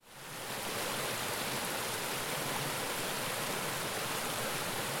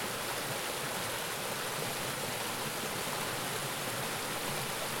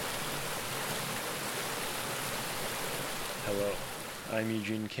I'm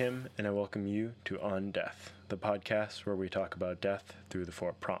Eugene Kim, and I welcome you to On Death, the podcast where we talk about death through the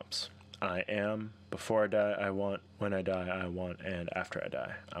 4 prompts. I am, before I die, I want, when I die, I want, and after I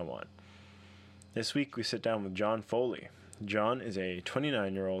die, I want. This week we sit down with John Foley. John is a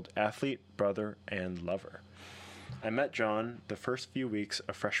 29-year-old athlete, brother, and lover. I met John the first few weeks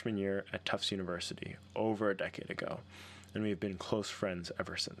of freshman year at Tufts University over a decade ago, and we've been close friends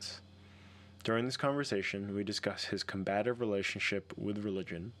ever since. During this conversation, we discuss his combative relationship with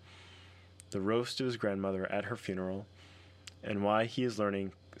religion, the roast of his grandmother at her funeral, and why he is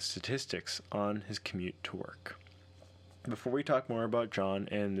learning statistics on his commute to work. Before we talk more about John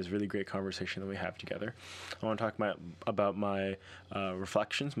and this really great conversation that we have together, I want to talk about my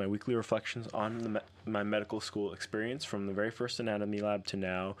reflections, my weekly reflections on my medical school experience from the very first anatomy lab to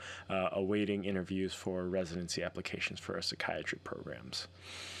now, awaiting interviews for residency applications for our psychiatry programs.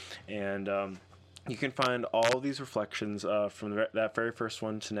 And you can find all of these reflections from that very first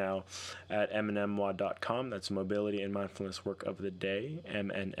one to now at mnmwod.com. That's Mobility and Mindfulness Work of the Day,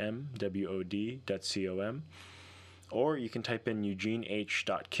 mnmwod.com. Or you can type in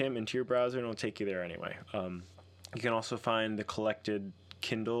eugeneh.kim into your browser and it'll take you there anyway. You can also find the collected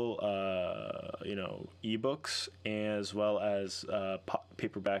Kindle, ebooks as well as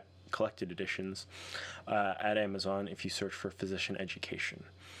paperback collected editions at Amazon if you search for physician education.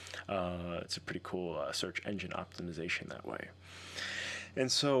 It's a pretty cool search engine optimization that way. And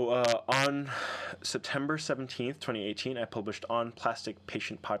so on September 17th, 2018, I published On Plastic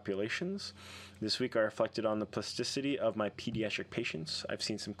Patient Populations. This week I reflected on the plasticity of my pediatric patients. I've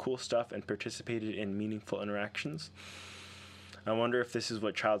seen some cool stuff and participated in meaningful interactions. I wonder if this is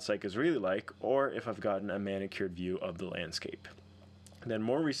what child psych is really like, or if I've gotten a manicured view of the landscape. Then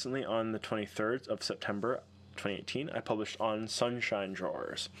more recently, on the 23rd of September 2018, I published On Sunshine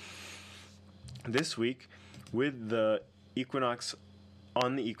Drawers. This week, with the equinox,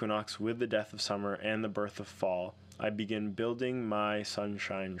 with the death of summer and the birth of fall, I begin building my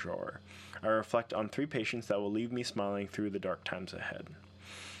sunshine drawer. I reflect on 3 patients that will leave me smiling through the dark times ahead.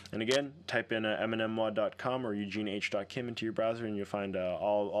 And again, type in mnmwod.com or eugeneh.kim into your browser, and you'll find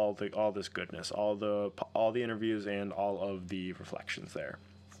all this goodness, all the interviews and all of the reflections there.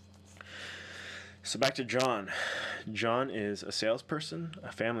 So back to John. John is a salesperson,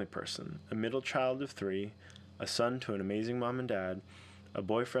 a family person, a middle child of 3, a son to an amazing mom and dad, a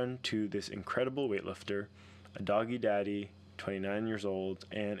boyfriend to this incredible weightlifter, a doggy daddy, 29 years old,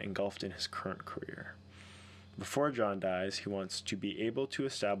 and engulfed in his current career. Before John dies, he wants to be able to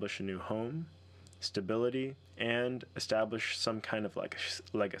establish a new home, stability, and establish some kind of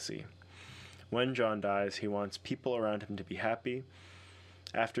legacy. When John dies, he wants people around him to be happy.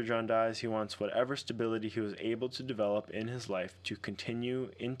 After John dies, he wants whatever stability he was able to develop in his life to continue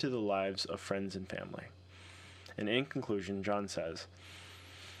into the lives of friends and family. And in conclusion, John says,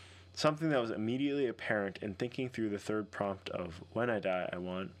 something that was immediately apparent in thinking through the 3rd prompt of When I Die, I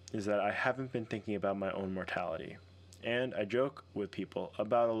Want, is that I haven't been thinking about my own mortality. And I joke with people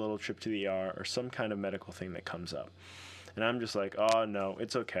about a little trip to the ER or some kind of medical thing that comes up. And I'm just like, oh no,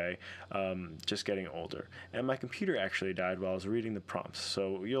 it's okay, just getting older. And my computer actually died while I was reading the prompts,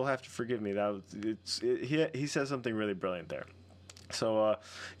 so you'll have to forgive me. He says something really brilliant there. So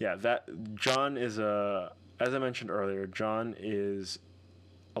John is as I mentioned earlier, John is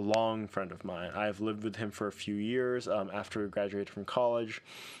a long friend of mine. I've lived with him for a few years. After we graduated from college,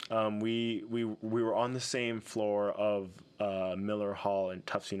 we were on the same floor of Miller Hall in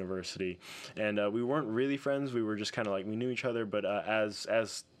Tufts University, and we weren't really friends. We were just kind of like, we knew each other, but as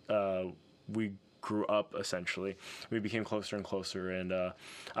we grew up, essentially, we became closer and closer, and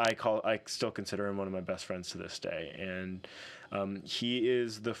I still consider him one of my best friends to this day. And he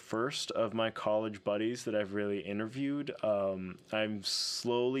is the first of my college buddies that I've really interviewed. I'm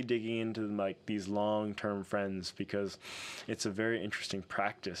slowly digging into these long-term friends, because it's a very interesting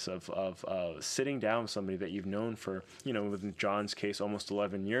practice of sitting down with somebody that you've known for, within John's case, almost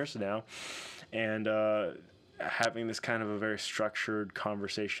 11 years now, and having this kind of a very structured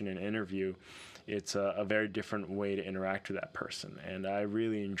conversation and interview. It's a very different way to interact with that person. And I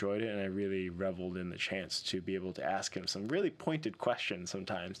really enjoyed it, and I really reveled in the chance to be able to ask him some really pointed questions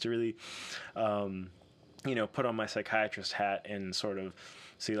sometimes, to really, put on my psychiatrist hat and sort of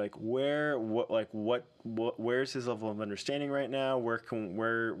see where's his level of understanding right now?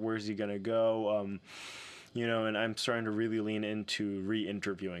 Where's he gonna go? And I'm starting to really lean into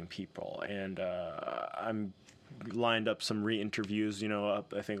re-interviewing people, and I'm lined up some re-interviews,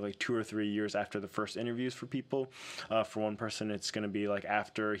 I think like 2 or 3 years after the first interviews for people. For one person, it's going to be like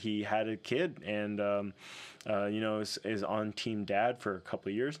after he had a kid and, is on Team Dad for a couple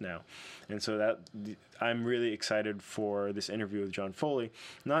of years now. And so that I'm really excited for this interview with John Foley,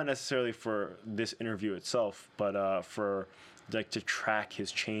 not necessarily for this interview itself, but for like to track his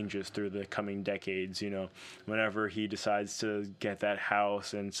changes through the coming decades, whenever he decides to get that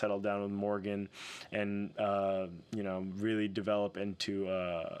house and settle down with Morgan and, really develop into,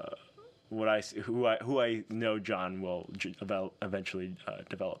 who I know John will eventually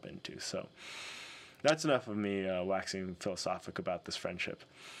develop into. So that's enough of me waxing philosophic about this friendship.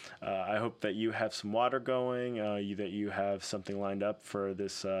 I hope that you have some water going, that you have something lined up for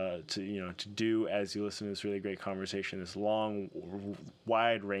this to do as you listen to this really great conversation, this long,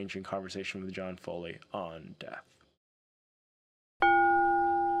 wide-ranging conversation with John Foley on death.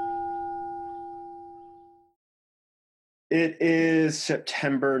 It is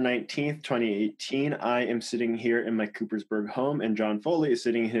September 19th, 2018. I am sitting here in my Coopersburg home, and John Foley is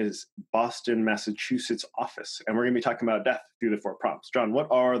sitting in his Boston, Massachusetts office. And we're going to be talking about death through the 4 prompts. John, what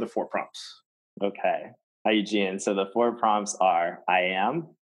are the 4 prompts? Okay. Hi, Eugene. So the 4 prompts are: I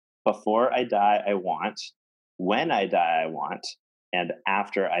am, before I die, I want, when I die, I want, and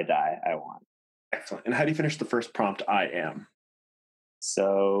after I die, I want. Excellent. And how do you finish the first prompt, I am?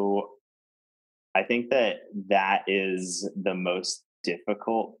 So I think that is the most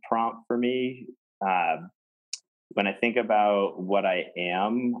difficult prompt for me. When I think about what I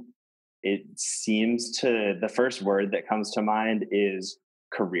am, it seems the first word that comes to mind is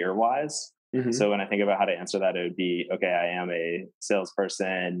career wise. Mm-hmm. So when I think about how to answer that, it would be, okay, I am a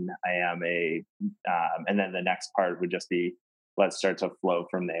salesperson. I am and then the next part would just be, let's start to flow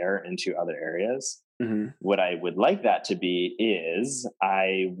from there into other areas. Mm-hmm. What I would like that to be is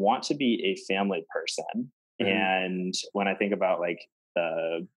I want to be a family person. Mm-hmm. And when I think about like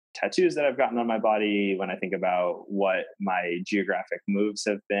the tattoos that I've gotten on my body, when I think about what my geographic moves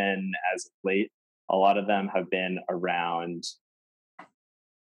have been as of late, a lot of them have been around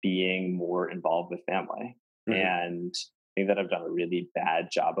being more involved with family. Mm-hmm. And I think that I've done a really bad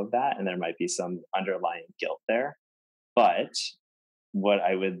job of that. And there might be some underlying guilt there. But what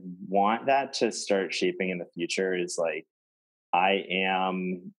I would want that to start shaping in the future is like, I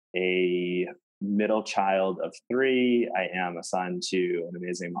am a middle child of 3. I am a son to an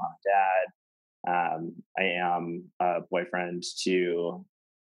amazing mom and dad. I am a boyfriend to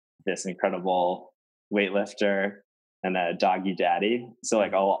this incredible weightlifter and a doggy daddy. So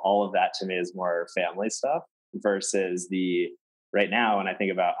like all of that to me is more family stuff versus right now when I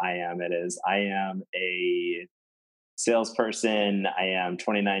think about I am a salesperson. I am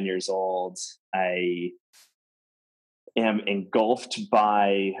 29 years old. I am engulfed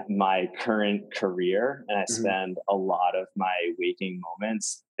by my current career, and I spend a lot of my waking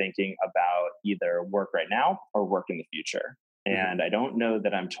moments thinking about either work right now or work in the future. And I don't know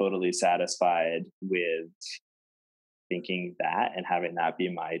that I'm totally satisfied with thinking that and having that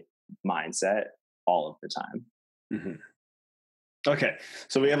be my mindset all of the time. Mm-hmm. Okay,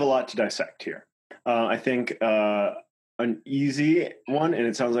 so we have a lot to dissect here. I think an easy one, and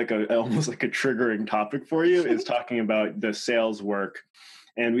it sounds like almost like a triggering topic for you, is talking about the sales work.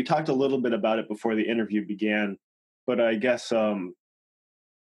 And we talked a little bit about it before the interview began, but I guess okay,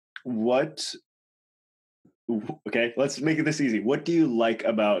 let's make this easy. What do you like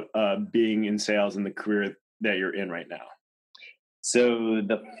about being in sales and the career that you're in right now? So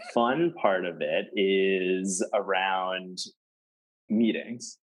the fun part of it is around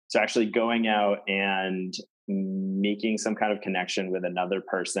meetings. So actually going out and making some kind of connection with another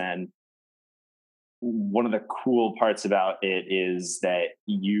person. One of the cool parts about it is that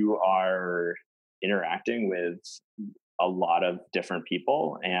you are interacting with a lot of different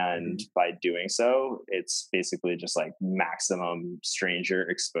people. And by doing so, it's basically just like maximum stranger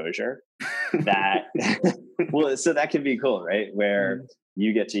exposure that, well, so that can be cool, right? Where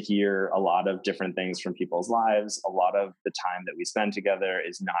you get to hear a lot of different things from people's lives. A lot of the time that we spend together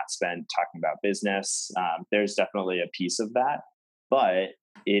is not spent talking about business. There's definitely a piece of that, but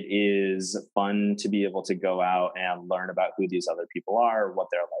it is fun to be able to go out and learn about who these other people are, what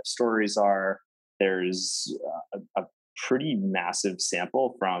their life stories are. There's a pretty massive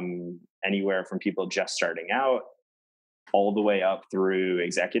sample from anywhere from people just starting out all the way up through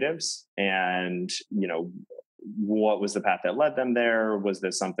executives. And, what was the path that led them there? Was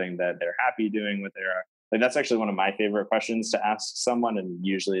this something that they're happy doing with their, like, that's actually one of my favorite questions to ask someone. And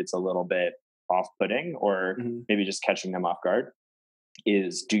usually it's a little bit off-putting or maybe just catching them off guard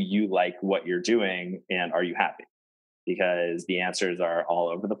is, do you like what you're doing and are you happy? because the answers are all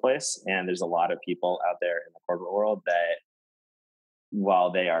over the place. And there's a lot of people out there in the corporate world that,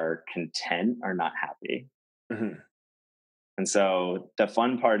 while they are content, are not happy. Hmm. And so the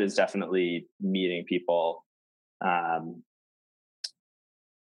fun part is definitely meeting people, um,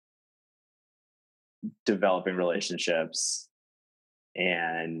 developing relationships.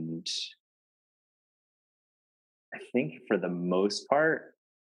 And I think for the most part,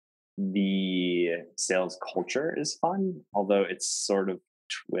 the sales culture is fun, although it's sort of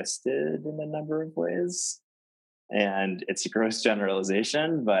twisted in a number of ways. And it's a gross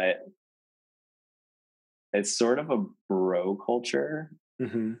generalization, but it's sort of a bro culture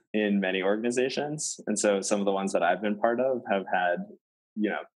Hmm. in many organizations. And so some of the ones that I've been part of have had, you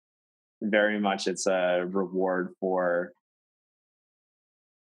know, very much it's a reward for,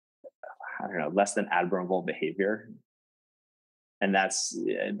 I don't know, less than admirable behavior. And that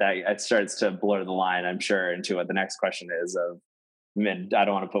it starts to blur the line, I'm sure, into what the next question is of, I mean, I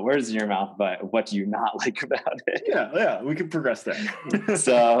don't want to put words in your mouth, but what do you not like about it? Yeah, we can progress there.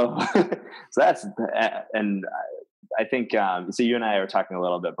 So, so that's, and I think, so you and I were talking a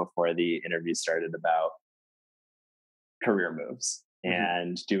little bit before the interview started about career moves Hmm.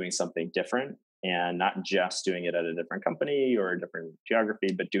 and doing something different, and not just doing it at a different company or a different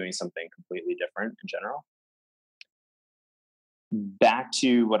geography, but doing something completely different in general. Back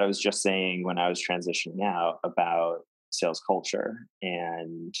to what I was just saying when I was transitioning out about sales culture.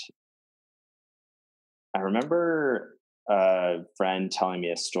 And I remember a friend telling me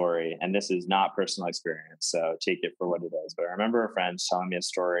a story, and this is not personal experience, so take it for what it is. But I remember a friend telling me a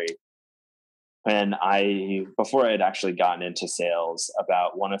story when before I had actually gotten into sales,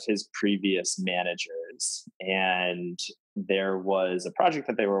 about one of his previous managers. And there was a project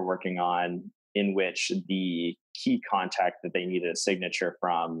that they were working on in which the key contact that they needed a signature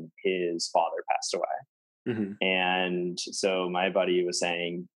from, his father passed away. Hmm. And so my buddy was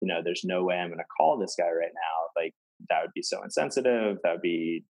saying, there's no way I'm going to call this guy right now. Like, that would be so insensitive. That would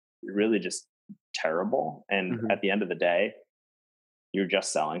be really just terrible. And Hmm. at the end of the day, you're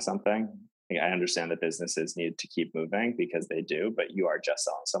just selling something. I understand that businesses need to keep moving, because they do, but you are just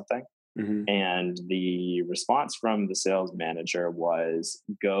selling something. Hmm. And the response from the sales manager was,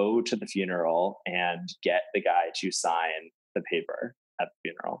 go to the funeral and get the guy to sign the paper at the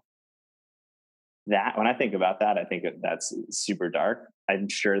funeral. That, when I think about that, I think that's super dark. I'm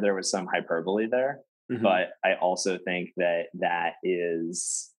sure there was some hyperbole there, Hmm. but I also think that that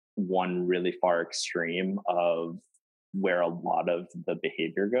is one really far extreme of where a lot of the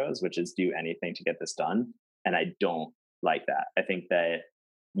behavior goes, which is do anything to get this done. And I don't like that. I think that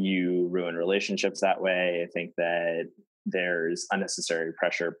you ruin relationships that way. I think that there's unnecessary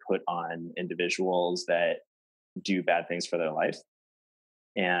pressure put on individuals that do bad things for their life.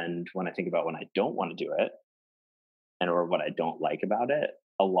 And when I think about when I don't want to do it, and or what I don't like about it,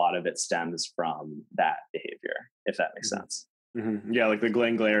 a lot of it stems from that behavior, if that makes Hmm. sense. Hmm. Yeah, like the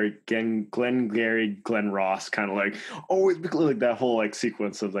Glenn Ross kind of like always like that whole like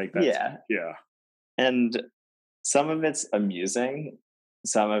sequence of like that's Yeah. yeah. And some of it's amusing.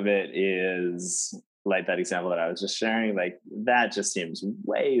 Some of it is like that example that I was just sharing. Like, that just seems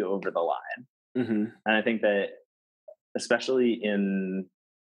way over the line. Hmm. And I think that, especially in,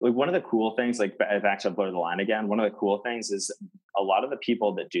 like, one of the cool things, like, back to blur the line again, one of the cool things is a lot of the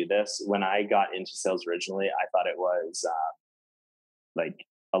people that do this, when I got into sales originally, I thought it was like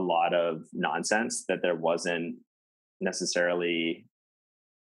a lot of nonsense, that there wasn't necessarily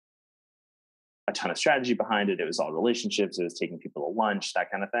a ton of strategy behind it. It was all relationships. It was taking people to lunch,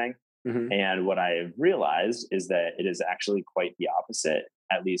 that kind of thing. Hmm. And what I've realized is that it is actually quite the opposite,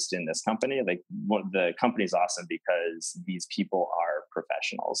 at least in this company. Like, the company's awesome because these people are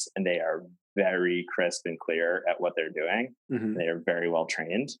professionals and they are very crisp and clear at what they're doing. Hmm. They are very well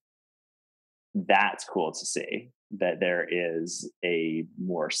trained. That's cool to see that there is a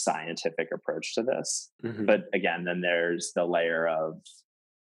more scientific approach to this. Hmm. But again, then there's the layer of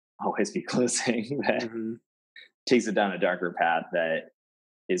always be closing that Hmm. takes it down a darker path, that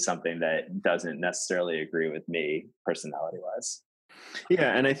is something that doesn't necessarily agree with me personality wise.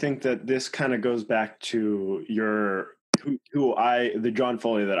 Yeah, and I think that this kind of goes back to the John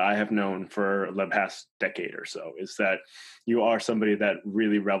Foley that I have known for the past decade or so, is that you are somebody that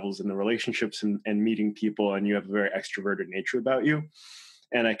really revels in the relationships and meeting people, and you have a very extroverted nature about you.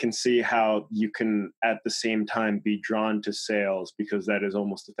 And I can see how you can at the same time be drawn to sales, because that is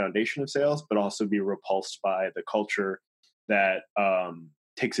almost the foundation of sales, but also be repulsed by the culture that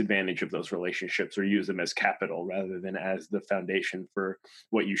takes advantage of those relationships, or use them as capital rather than as the foundation for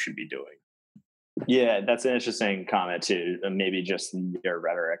what you should be doing. Yeah, that's an interesting comment too. Maybe just your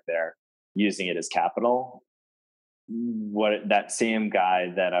rhetoric there, using it as capital. what that same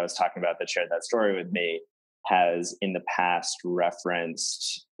guy that I was talking about that shared that story with me has in the past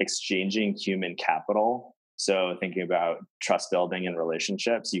referenced exchanging human capital. So thinking about trust building and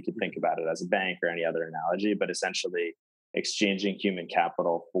relationships, you could think about it as a bank or any other analogy, but essentially exchanging human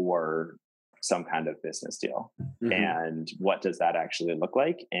capital for some kind of business deal. Mm-hmm. And what does that actually look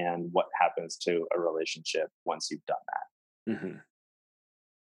like? And what happens to a relationship once you've done that? Mm-hmm.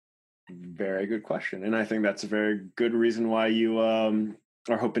 Very good question. And I think that's a very good reason why you are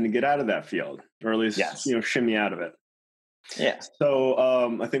hoping to get out of that field, or at least, Yes. shimmy out of it. Yeah.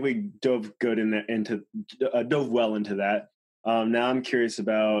 So I think we dove well into that. Now I'm curious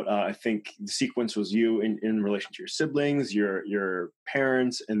about, I think the sequence was you in relation to your siblings, your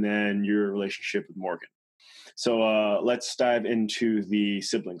parents, and then your relationship with Morgan. So let's dive into the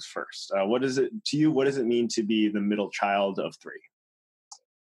siblings first. What is it to you? What does it mean to be the middle child of three?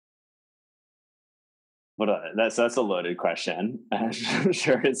 That's a loaded question. I'm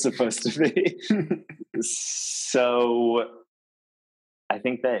sure it's supposed to be. So I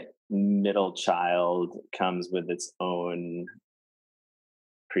think that middle child comes with its own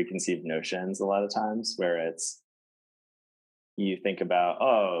preconceived notions a lot of times, where it's you think about,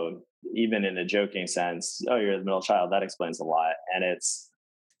 oh, even in a joking sense, oh, you're the middle child, that explains a lot. And it's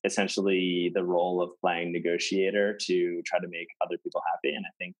essentially the role of playing negotiator to try to make other people happy. And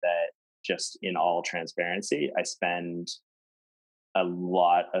I think that, just in all transparency, I spend a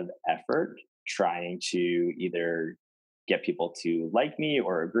lot of effort trying to either get people to like me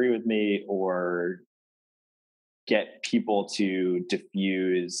or agree with me, or get people to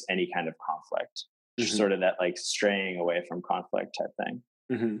diffuse any kind of conflict, Mm-hmm. sort of that like straying away from conflict type thing.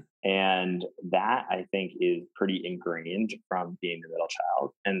 Mm-hmm. And that, I think, is pretty ingrained from being the middle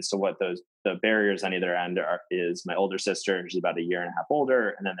child. And so what the barriers on either end is my older sister, who's about a year and a half older,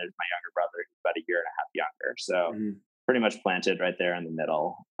 and then there's my younger brother, who's about a year and a half younger. So Mm-hmm. pretty much planted right there in the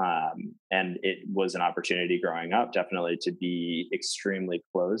middle. And it was an opportunity growing up, definitely, to be extremely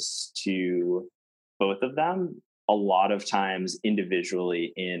close to both of them, a lot of times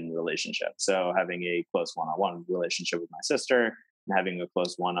individually in relationship. So having a close one-on-one relationship with my sister, and having a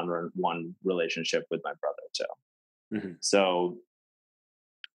close one-on-one relationship with my brother too. Mm-hmm. So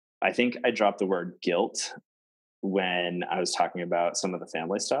I think I dropped the word guilt when I was talking about some of the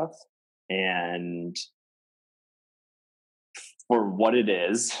family stuff. And for what it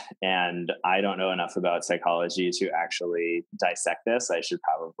is, and I don't know enough about psychology to actually dissect this, I should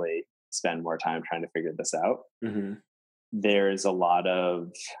probably spend more time trying to figure this out. Mm-hmm. There's a lot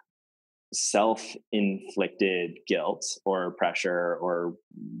of self-inflicted guilt or pressure or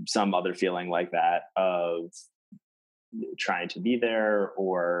some other feeling like that of trying to be there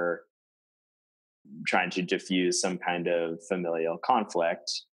or trying to diffuse some kind of familial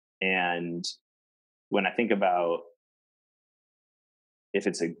conflict. And when I think about if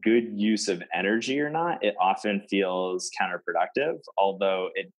it's a good use of energy or not, it often feels counterproductive, although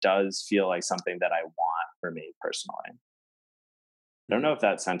it does feel like something that I want for me personally. I don't know if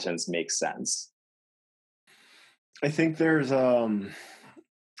that sentence makes sense. I think there's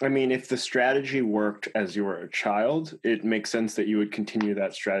I mean, if the strategy worked as you were a child, it makes sense that you would continue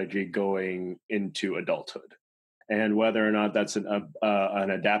that strategy going into adulthood. And whether or not that's an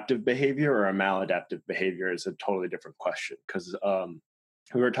adaptive behavior or a maladaptive behavior is a totally different question. Because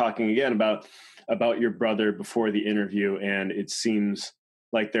we were talking again about your brother before the interview, and it seems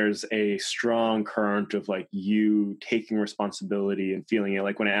like there's a strong current of like you taking responsibility and feeling it.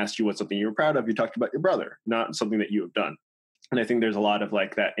 Like when I asked you what's something you were proud of, you talked about your brother, not something that you have done. And I think there's a lot of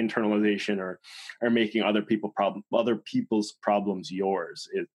like that internalization or making other people's problems yours,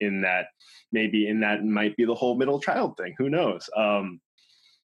 in that maybe in that might be the whole middle child thing. Who knows?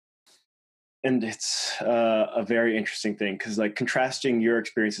 And it's a very interesting thing because like contrasting your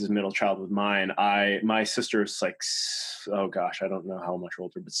experience as a middle child with mine, my sister's like, oh gosh, I don't know how much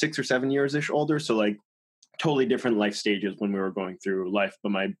older, but 6 or 7 years ish older. So like totally different life stages when we were going through life.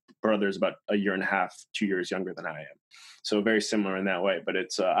 But my brother's about a year and a half, 2 years younger than I am. So very similar in that way. But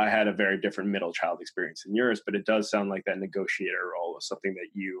it's I had a very different middle child experience than yours. But it does sound like that negotiator role is something that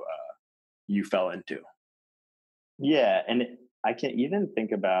you fell into. Yeah, and I can even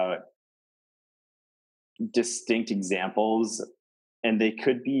think about distinct examples, and they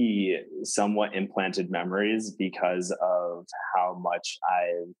could be somewhat implanted memories because of how much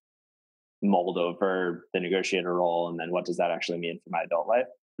I've mulled over the negotiator role and then what does that actually mean for my adult life.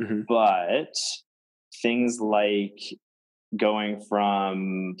 Mm-hmm. But things like going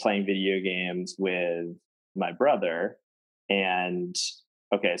from playing video games with my brother and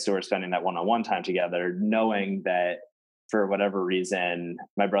okay, so we're spending that one-on-one time together, knowing that for whatever reason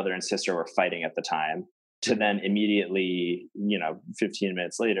my brother and sister were fighting at the time, to then immediately, 15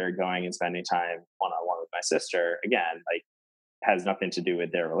 minutes later, going and spending time one-on-one with my sister again, like, has nothing to do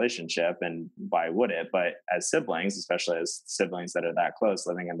with their relationship, and why would it? But as siblings, especially as siblings that are that close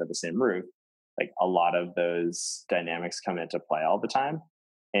living under the same roof, like, a lot of those dynamics come into play all the time.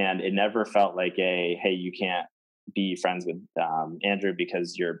 And it never felt like hey, you can't be friends with Andrew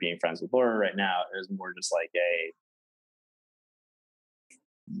because you're being friends with Laura right now. It was more just like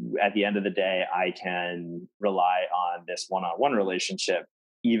at the end of the day, I can rely on this one-on-one relationship,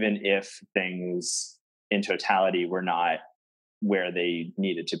 even if things in totality were not where they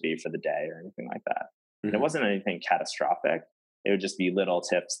needed to be for the day or anything like that. And it wasn't anything catastrophic. It would just be little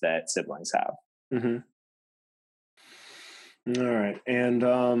tips that siblings have. All right.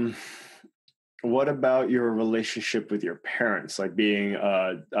 And what about your relationship with your parents? Like being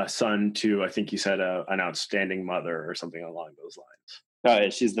a son to, I think you said, an outstanding mother or something along those lines. Oh,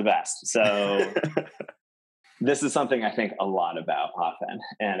 she's the best. So this is something I think a lot about often.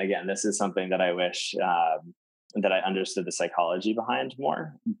 And again, this is something that I wish that I understood the psychology behind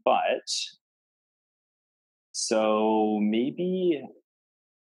more. But so maybe,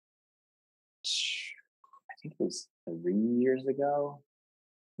 I think it was 3 years ago.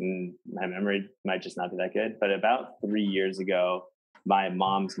 My memory might just not be that good, but about 3 years ago, my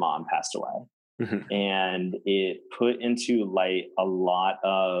mom's mom passed away. And it put into light a lot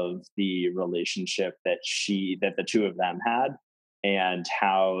of the relationship that the two of them had, and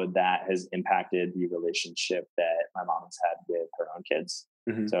how that has impacted the relationship that my mom has had with her own kids.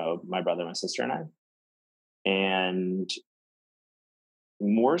 So my brother, my sister, and I. And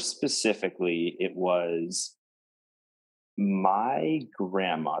more specifically, it was my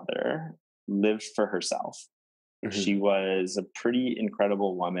grandmother lived for herself. She was a pretty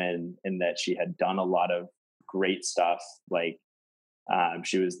incredible woman in that she had done a lot of great stuff. Like,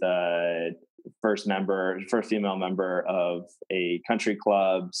 she was the first female member of a country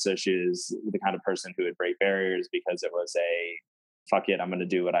club. So she was the kind of person who would break barriers because it was a fuck it, I'm going to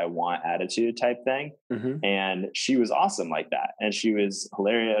do what I want attitude type thing. And she was awesome like that. And she was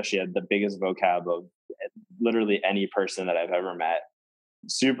hilarious. She had the biggest vocab of literally any person that I've ever met.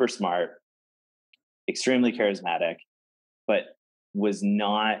 Super smart, extremely charismatic, but was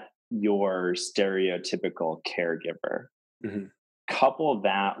not your stereotypical caregiver. Couple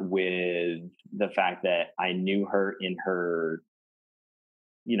that with the fact that I knew her in her,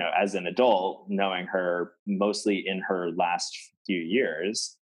 as an adult, knowing her mostly in her last few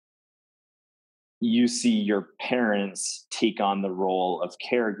years, you see your parents take on the role of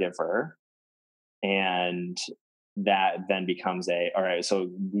caregiver, and that then becomes all right, so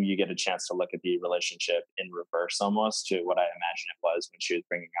you get a chance to look at the relationship in reverse almost to what I imagine it was when she was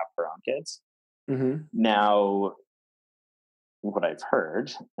bringing up her own kids. Now, what I've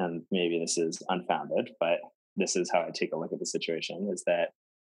heard, and maybe this is unfounded, but this is how I take a look at the situation, is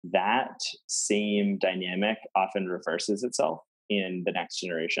that same dynamic often reverses itself in the next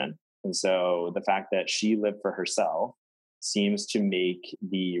generation. And so the fact that she lived for herself seems to make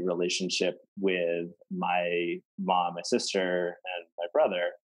the relationship with my mom, my sister, and my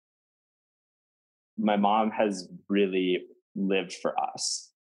brother, my mom has really lived for us.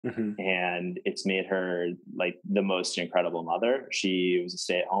 And it's made her like the most incredible mother. She was a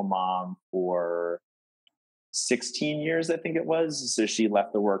stay-at-home mom for 16 years, I think it was. So she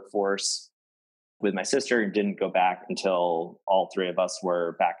left the workforce with my sister and didn't go back until all three of us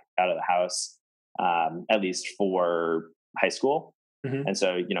were back out of the house, at least for high school. And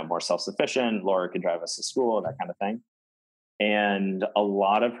so, more self-sufficient. Laura could drive us to school, that kind of thing. And a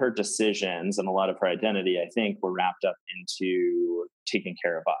lot of her decisions and a lot of her identity, I think, were wrapped up into taking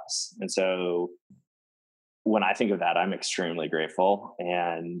care of us. And so when I think of that, I'm extremely grateful.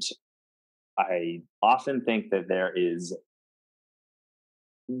 And I often think that there is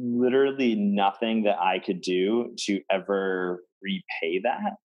literally nothing that I could do to ever repay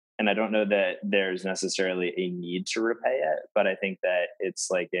that. And I don't know that there's necessarily a need to repay it, but I think that it's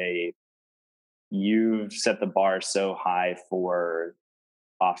like you've set the bar so high for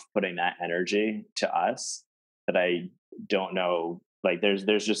off-putting that energy to us that I don't know, like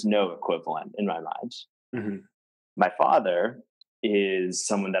there's just no equivalent in my mind. My father is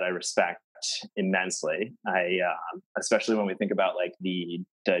someone that I respect immensely. I especially when we think about like the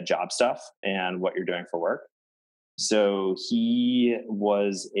job stuff and what you're doing for work. So he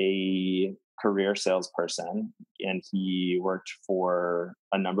was a career salesperson, and he worked for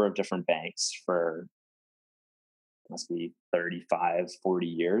a number of different banks for must be 35, 40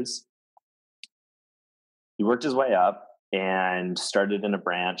 years. He worked his way up and started in a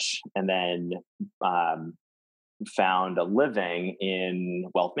branch, and then found a living in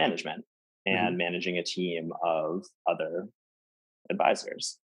wealth management. Hmm. and managing a team of other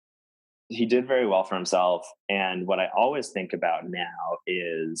advisors. He did very well for himself. And what I always think about now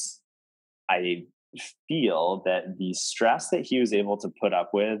is I feel that the stress that he was able to put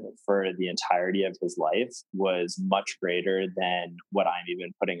up with for the entirety of his life was much greater than what I'm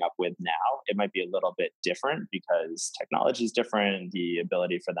even putting up with now. It might be a little bit different because technology is different, the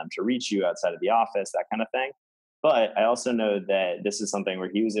ability for them to reach you outside of the office, that kind of thing. But I also know that this is something where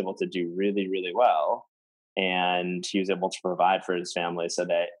he was able to do really, really well. And he was able to provide for his family so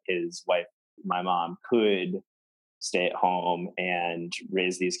that his wife, my mom, could stay at home and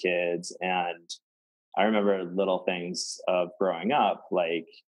raise these kids. And I remember little things of growing up, like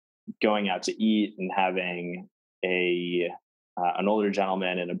going out to eat and having a an older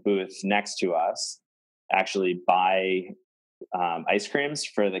gentleman in a booth next to us actually buy ice creams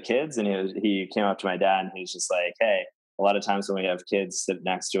for the kids. And he came up to my dad and he was just like, "Hey, a lot of times when we have kids sit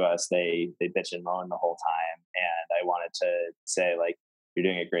next to us, they bitch and moan the whole time. And I wanted to say, like, you're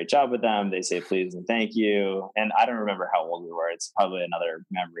doing a great job with them. They say please and thank you." And I don't remember how old we were. It's probably another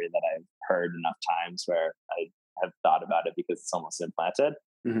memory that I've heard enough times where I have thought about it because it's almost implanted.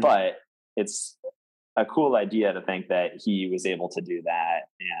 Hmm. But it's a cool idea to think that he was able to do that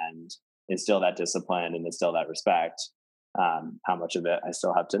and instill that discipline and instill that respect. How much of it I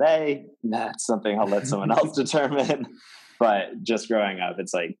still have today, that's something I'll let someone else determine. But just growing up,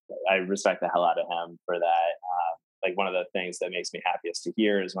 it's like I respect the hell out of him for that. Like one of the things that makes me happiest to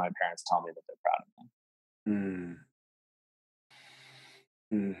hear is when my parents tell me that they're proud of me. Mm.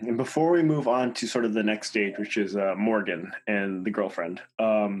 Mm. And before we move on to sort of the next stage, which is Morgan and the girlfriend,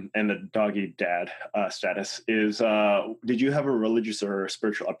 and the doggy dad status, is did you have a religious or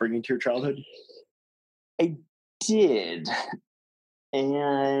spiritual upbringing to your childhood? I did,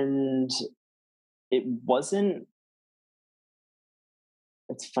 and it wasn't.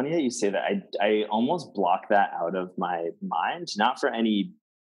 It's funny that you say that. I almost block that out of my mind, not for any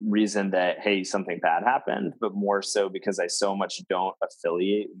reason that hey something bad happened, but more so because I so much don't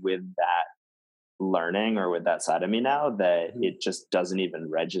affiliate with that learning or with that side of me now that Mhm. it just doesn't even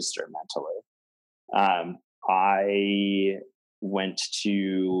register mentally. I went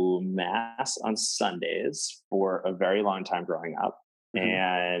to mass on Sundays for a very long time growing up, Mhm.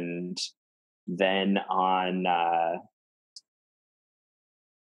 and then on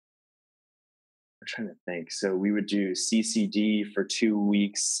I'm trying to think. So we would do CCD for 2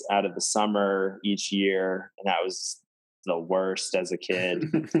 weeks out of the summer each year, and that was the worst as a kid.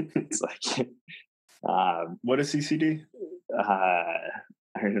 It's like um, What is CCD?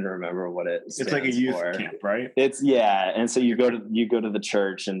 I don't even remember what it It's like a stands youth for. camp, right? It's yeah, and so you go to the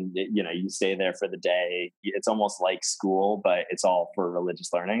church and you stay there for the day. It's almost like school, but it's all for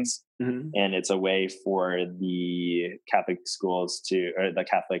religious learnings, Hmm. and it's a way for the Catholic schools to or the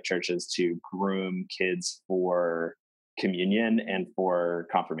Catholic churches to groom kids for communion and for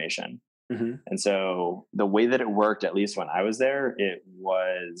confirmation. Hmm. And so the way that it worked, at least when I was there, it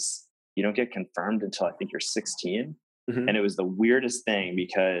was you don't get confirmed until I think you're 16. And Hmm. it was the weirdest thing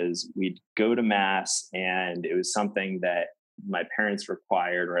because we'd go to mass and it was something that my parents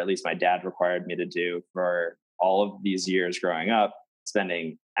required, or at least my dad required me to do for all of these years growing up,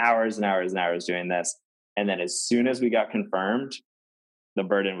 spending hours and hours and hours doing this. And then as soon as we got confirmed, the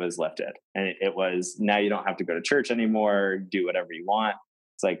burden was lifted. And it was now you don't have to go to church anymore, do whatever you want.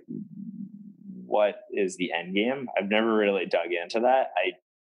 It's like, what is the end game? I've never really dug into that.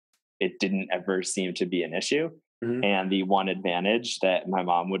 It didn't ever seem to be an issue. Hmm. And the one advantage that my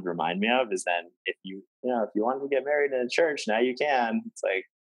mom would remind me of is then if you wanted to get married in a church, now you can. It's like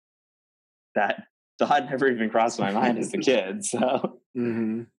that thought never even crossed my mind as a kid.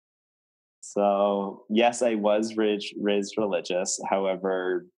 Hmm. So yes, I was raised religious.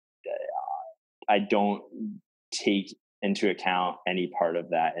 However, I don't take into account any part of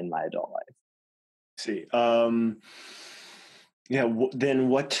that in my adult life. See. Yeah. Then,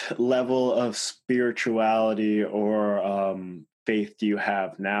 what level of spirituality or faith do you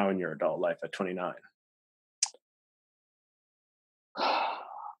have now in your adult life at 29?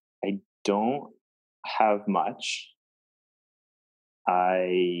 I don't have much.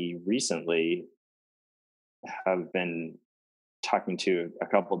 I recently have been talking to a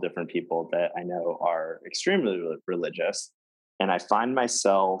couple different people that I know are extremely religious, and I find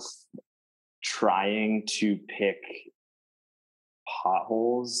myself trying to pick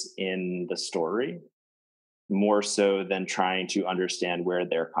potholes in the story more so than trying to understand where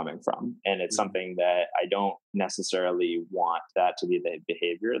they're coming from. And it's Mhm. something that I don't necessarily want that to be the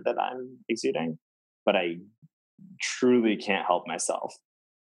behavior that I'm exuding, but I truly can't help myself.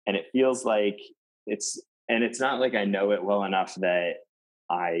 And it feels like it's, and it's not like I know it well enough that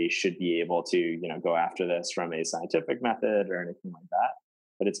I should be able to, go after this from a scientific method or anything like that.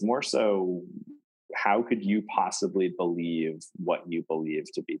 But it's more so, how could you possibly believe what you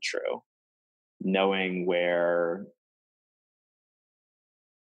believe to be true, knowing where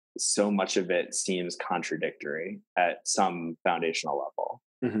so much of it seems contradictory at some foundational level.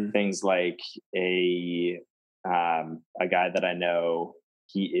 Mm-hmm. Things like a guy that I know,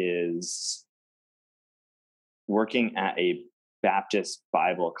 he is working at a Baptist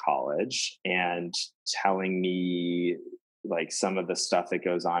Bible college and telling me like some of the stuff that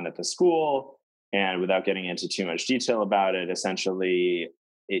goes on at the school. And without getting into too much detail about it, essentially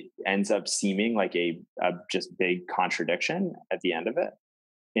it ends up seeming like a just big contradiction at the end of it,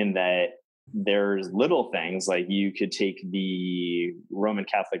 in that there's little things like you could take the Roman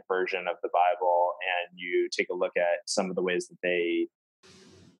Catholic version of the Bible and you take a look at some of the ways that they,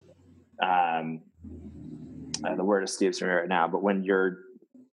 the word escapes me right now, but when you're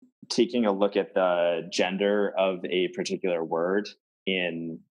taking a look at the gender of a particular word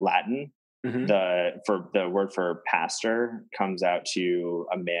in Latin, Mm-hmm. the word for pastor comes out to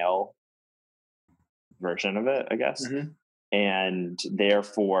a male version of it, I guess. Mm-hmm. And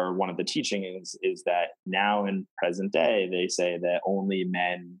therefore, one of the teachings is that now in present day, they say that only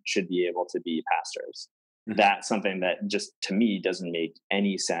men should be able to be pastors. Mm-hmm. That's something that just to me doesn't make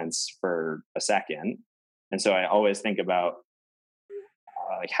any sense for a second. And so I always think about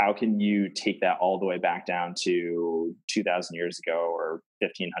like, how can you take that all the way back down to 2,000 years ago or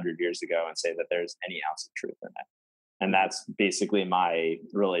 1,500 years ago and say that there's any ounce of truth in it? And that's basically my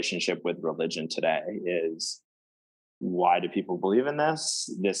relationship with religion today is, why do people believe in this?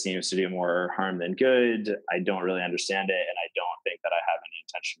 This seems to do more harm than good. I don't really understand it. And I don't think that I have any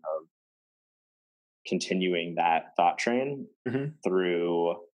intention of continuing that thought train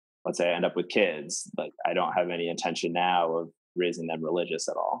through, let's say I end up with kids. Like, I don't have any intention now of raising them religious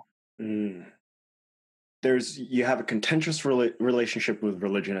at all. You have a contentious relationship with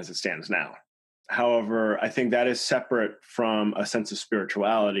religion as it stands now. However, I think that is separate from a sense of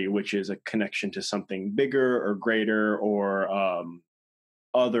spirituality, which is a connection to something bigger or greater or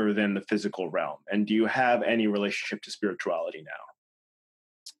other than the physical realm. And do you have any relationship to spirituality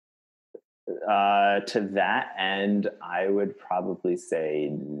now? To that end, I would probably say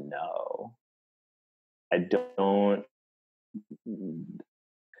no. I don't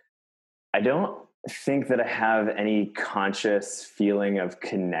think that I have any conscious feeling of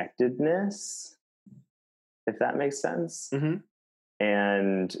connectedness, if that makes sense. Mm-hmm.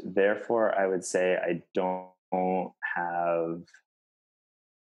 And therefore, I would say I don't have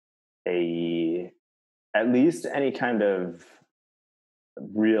at least any kind of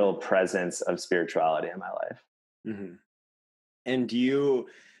real presence of spirituality in my life. Mm-hmm. And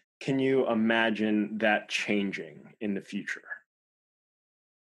can you imagine that changing in the future?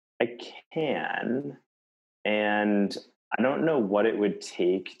 I can, and I don't know what it would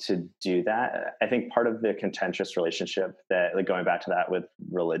take to do that. I think part of the contentious relationship that, like going back to that with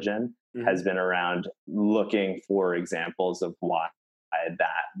religion, has been around looking for examples of why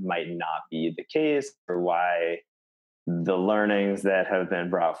that might not be the case, or why the learnings that have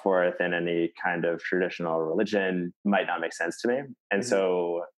been brought forth in any kind of traditional religion might not make sense to me. And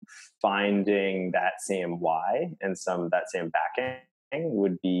so finding that same why and that same backing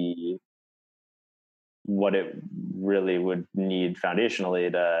would be what it really would need foundationally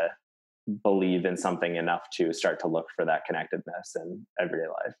to believe in something enough to start to look for that connectedness in everyday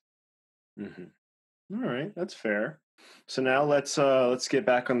life. All right, that's fair. So now let's get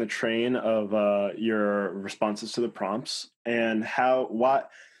back on the train of your responses to the prompts and tell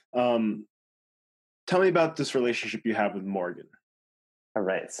me about this relationship you have with Morgan. All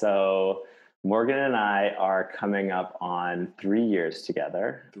right, so Morgan and I are coming up on 3 years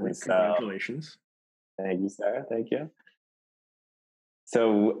together. Congratulations. Thank you, Sarah. Thank you.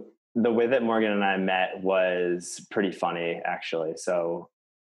 So the way that Morgan and I met was pretty funny, actually. So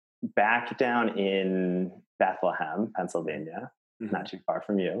back down in Bethlehem, Pennsylvania, not too far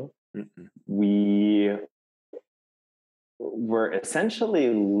from you, we were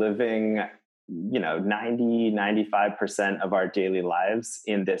essentially living 90-95% of our daily lives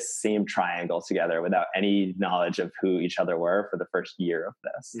in this same triangle together without any knowledge of who each other were for the first year of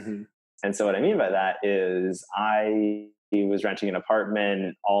this. And so what I mean by that is I was renting an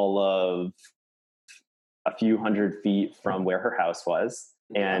apartment all of a few hundred feet from where her house was.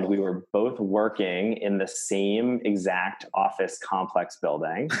 And we were both working in the same exact office complex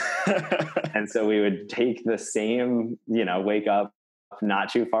building. And so we would take the same, wake up not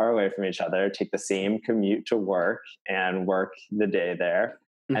too far away from each other, take the same commute to work and work the day there.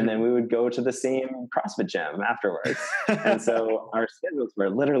 and then we would go to the same CrossFit gym afterwards. And so our schedules were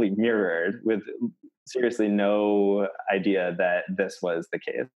literally mirrored, with seriously no idea that this was the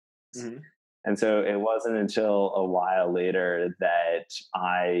case. Mm-hmm. And so it wasn't until a while later that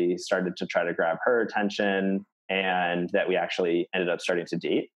I started to try to grab her attention, and that we actually ended up starting to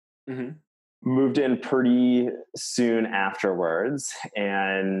date. Mm-hmm. Moved in pretty soon afterwards,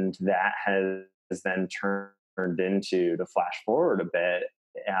 and that has then turned into, to flash forward a bit,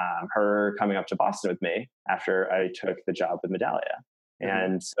 her coming up to Boston with me after I took the job with Medallia. Mm-hmm.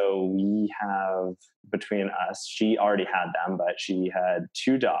 And so we have, between us, she already had them, but she had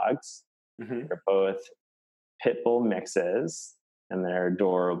 2 dogs. Mm-hmm. They're both pit bull mixes, and they're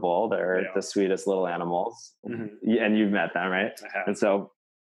adorable. They're the sweetest little animals. Mm-hmm. And you've met them, right? I have. And so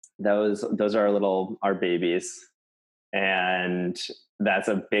those are our babies. And that's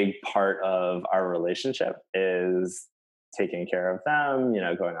a big part of our relationship, is taking care of them,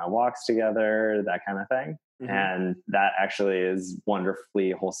 going on walks together, that kind of thing. Mm-hmm. And that actually is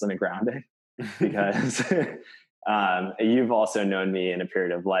wonderfully wholesome and grounding, because you've also known me in a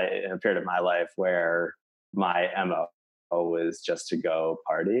period of my life where my MO was just to go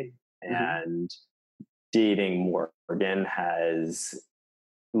party. Mm-hmm. And dating Morgan has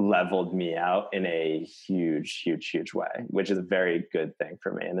leveled me out in a huge way, which is a very good thing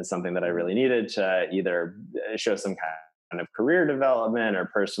for me. And it's something that I really needed to either show some kind of career development or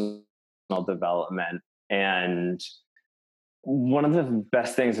personal development. And one of the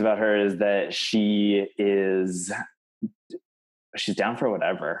best things about her is that she's down for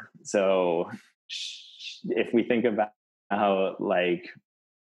whatever. So if we think about how, like,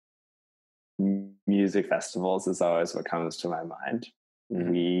 music festivals is always what comes to my mind.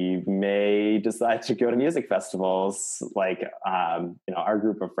 We may decide to go to music festivals, like, our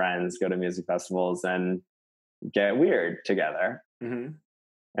group of friends go to music festivals and get weird together.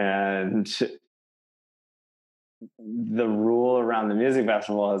 Mm-hmm. And the rule around the music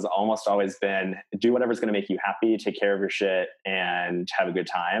festival has almost always been, do whatever's going to make you happy, take care of your shit, and have a good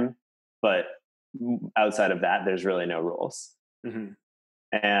time. But outside of that, there's really no rules. Mm-hmm.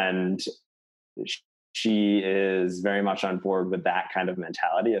 And she is very much on board with that kind of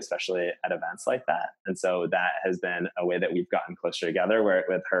mentality, especially at events like that. And so that has been a way that we've gotten closer together, where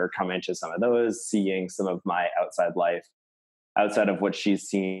with her coming to some of those, seeing some of my outside life, outside of what she's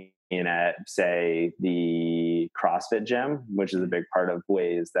seen at, say, the CrossFit gym, which is a big part of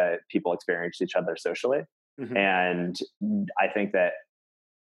ways that people experience each other socially. Mm-hmm. And I think that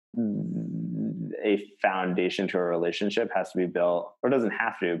a foundation to a relationship has to be built, or doesn't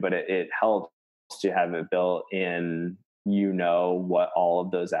have to, but it helps to have it built in, what all of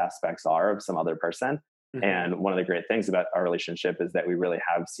those aspects are of some other person. Mm-hmm. And one of the great things about our relationship is that we really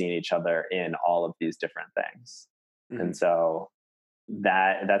have seen each other in all of these different things. Mm-hmm. And so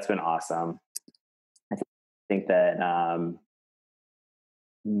that's been awesome. I think that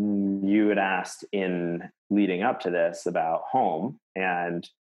you had asked in leading up to this about home, and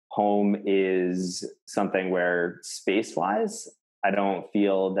home is something where, space wise, I don't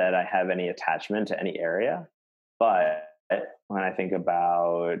feel that I have any attachment to any area. But when I think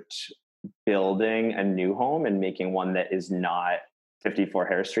about building a new home and making one that is not 54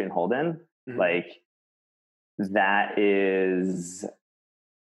 Harris Street in Holden, mm-hmm. like, that is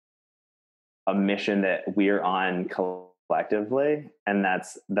a mission that we're on collectively. And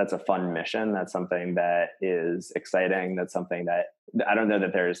that's a fun mission. That's something that is exciting. That's something that I don't know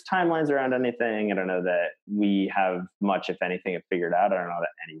that there's timelines around anything. I don't know that we have much, if anything, figured out. I don't know that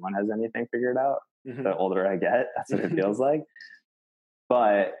anyone has anything figured out. Mm-hmm. The older I get, that's what it feels like.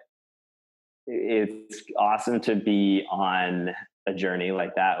 But it's awesome to be on a journey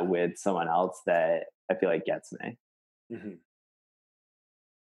like that with someone else that I feel like gets me. Mm-hmm.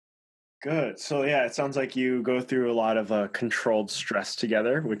 Good. So yeah, it sounds like you go through a lot of controlled stress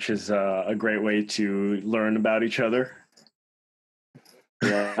together, which is a great way to learn about each other.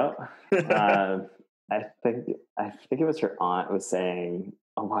 Yeah. I think it was her aunt was saying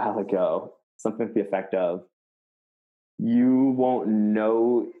a while ago something to the effect of, you won't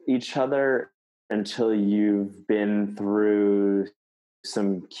know each other until you've been through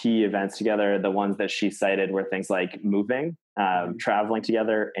some key events together. The ones that she cited were things like moving, mm-hmm. traveling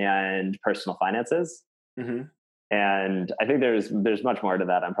together, and personal finances. Mm-hmm. And I think there's much more to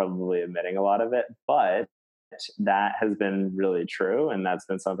that. I'm probably omitting a lot of it, but that has been really true. And that's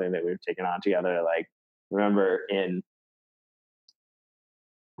been something that we've taken on together. Like, remember in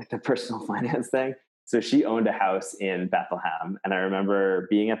like the personal finance thing. So she owned a house in Bethlehem. And I remember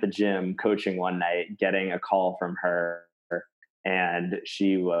being at the gym coaching one night, getting a call from her, and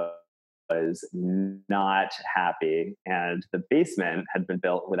she was was not happy, and the basement had been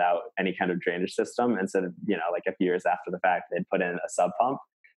built without any kind of drainage system. And so, like a few years after the fact, they'd put in a sub pump,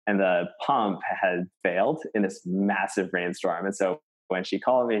 and the pump had failed in this massive rainstorm. And so when she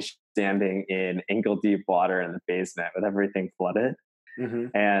called me, she's standing in ankle deep water in the basement with everything flooded. Mm-hmm.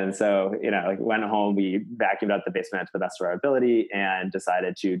 And so, went home, we vacuumed out the basement to the best of our ability and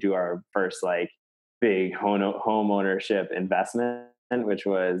decided to do our first big home ownership investment, which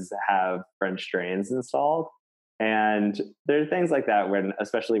was have French drains installed. And there are things like that when,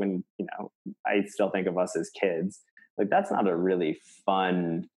 especially when, I still think of us as kids, that's not a really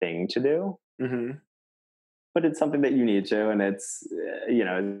fun thing to do, Mm-hmm. but it's something that you need to, and it's,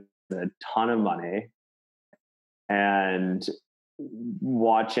 a ton of money. And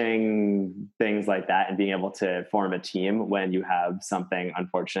watching things like that and being able to form a team when you have something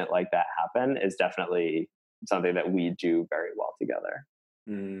unfortunate like that happen is definitely something that we do very well together.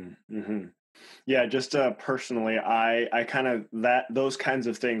 Mm-hmm. Yeah, just personally, I kind of those kinds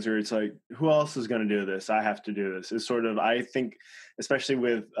of things where it's like, who else is going to do this? I have to do this. Is sort of, I think, especially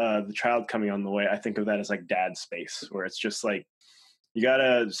with the child coming on the way, I think of that as like dad space, where it's just like,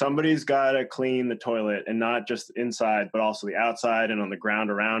 somebody's gotta clean the toilet, and not just inside, but also the outside and on the ground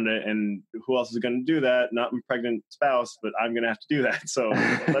around it. And who else is going to do that? Not my pregnant spouse, but I'm going to have to do that. So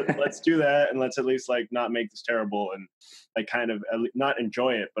let's do that. And let's at least not make this terrible, and kind of not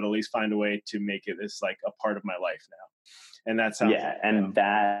enjoy it, but at least find a way to make it as a part of my life now. And that sounds, and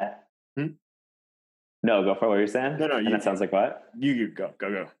that, no, go for what you're saying. No, that sounds like what? You go.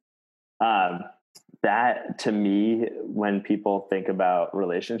 That, to me, when people think about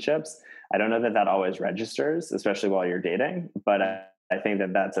relationships, I don't know that always registers, especially while you're dating. But I think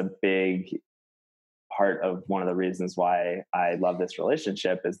that that's a big part of one of the reasons why I love this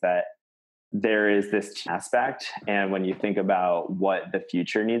relationship, is that there is this aspect. And when you think about what the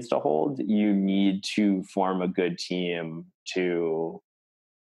future needs to hold, you need to form a good team to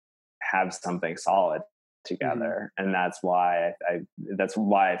have something solid together. And that's why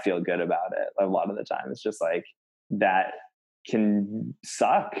I feel good about it a lot of the time. It's just that can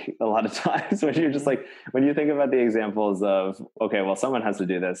suck a lot of times when you're just when you think about the examples of, okay, well, someone has to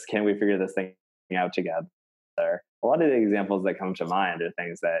do this, can we figure this thing out together? A lot of the examples that come to mind are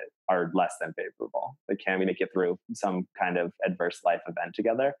things that are less than favorable. Can we make it through some kind of adverse life event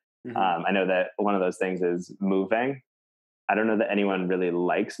together? I know that one of those things is moving. I don't know that anyone really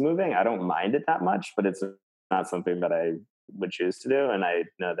likes moving. I don't mind it that much, but it's not something that I would choose to do. And I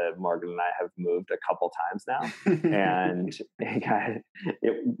know that Morgan and I have moved a couple times now, and it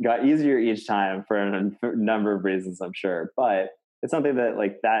got easier each time for a number of reasons, I'm sure. But it's something that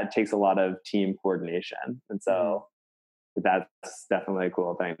that takes a lot of team coordination. And so that's definitely a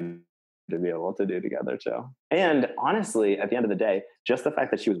cool thing to be able to do together too. And honestly, at the end of the day, just the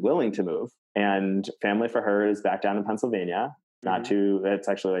fact that she was willing to move, and family for her is back down in Pennsylvania, it's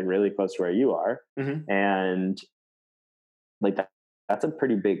actually really close to where you are. And that's a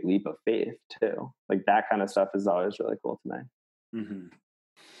pretty big leap of faith too. That kind of stuff is always really cool to me.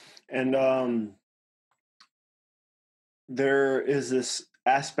 And there is this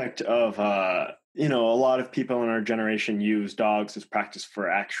aspect of a lot of people in our generation use dogs as practice for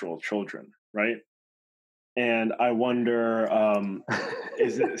actual children, right? And I wonder,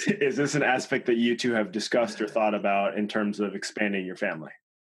 is this an aspect that you two have discussed or thought about in terms of expanding your family?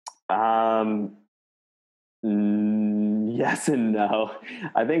 Yes and no.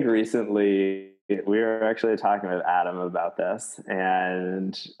 I think recently we were actually talking with Adam about this,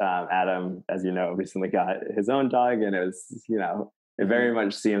 and Adam, as you know, recently got his own dog, and it was, it very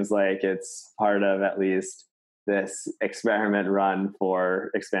much seems like it's part of at least this experiment run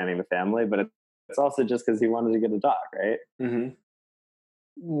for expanding the family, but it's also just because he wanted to get a dog, right?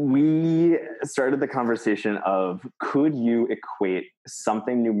 We started the conversation of, could you equate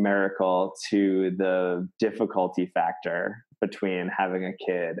something numerical to the difficulty factor between having a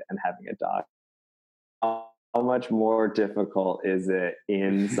kid and having a dog? How much more difficult is it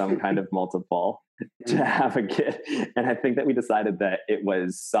in some kind of multiple to have a kid? And I think that we decided that it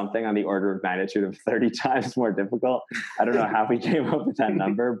was something on the order of magnitude of 30 times more difficult. I don't know how we came up with that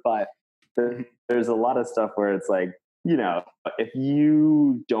number, but there's a lot of stuff where it's if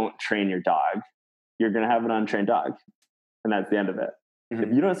you don't train your dog, you're going to have an untrained dog. And that's the end of it.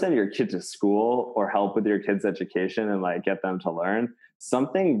 If you don't send your kid to school or help with your kid's education and get them to learn,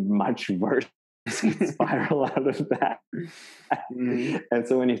 something much worse can spiral out of that. And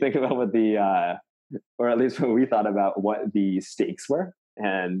so when you think about what or at least when we thought about what the stakes were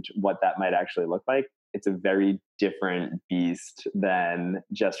and what that might actually look like, it's a very different beast than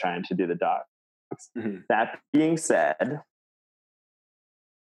just trying to do the dogs. That being said,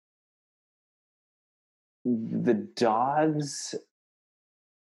 The dogs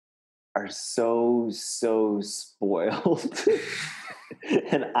are so spoiled.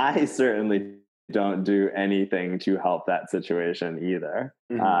 And I certainly don't do anything to help that situation either.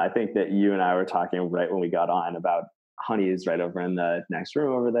 I think that you and I were talking right when we got on about Honey's right over in the next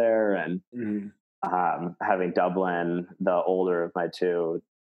room over there, and having Dublin, the older of my two,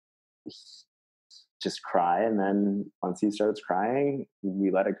 just cry. And then once he starts crying,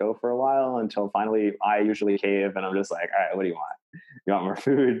 we let it go for a while until finally I usually cave and I'm just like, all right, what do you want? You want more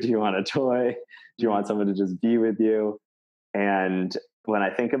food? Do you want a toy? Do you want someone to just be with you? And when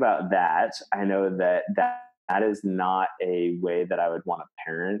I think about that, I know that is not a way that I would want to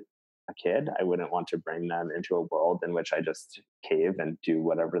parent a kid. I wouldn't want to bring them into a world in which I just cave and do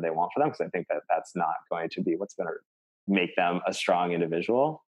whatever they want for them, because I think that that's not going to be what's going to make them a strong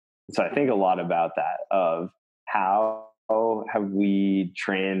individual. So I think a lot about that, of how have we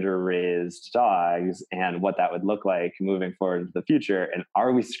trained or raised dogs and what that would look like moving forward into the future. And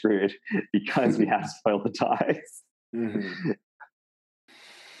are we screwed because we have spoiled the dogs?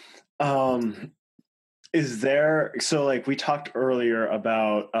 Is there, so like we talked earlier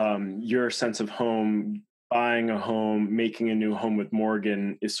about your sense of home, buying a home, making a new home with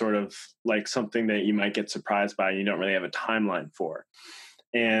Morgan is sort of like something that you might get surprised by and you don't really have a timeline for.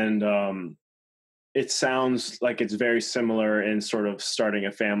 And it sounds like it's very similar in sort of starting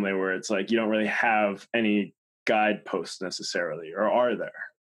a family, where it's like you don't really have any guideposts necessarily, or are there?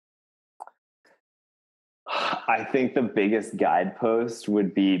 I think the biggest guidepost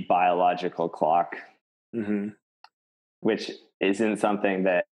would be biological clock, which isn't something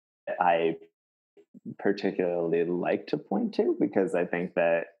that I particularly like to point to, because I think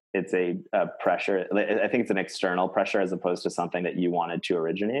that it's a pressure. I think it's an external pressure as opposed to something that you wanted to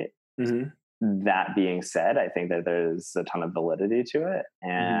originate. That being said, I think that there's a ton of validity to it.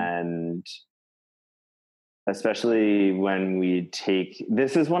 And especially when we take,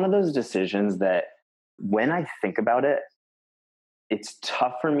 this is one of those decisions that when I think about it, it's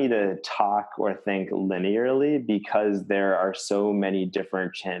tough for me to talk or think linearly, because there are so many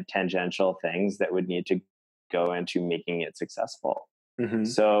different tangential things that would need to go into making it successful.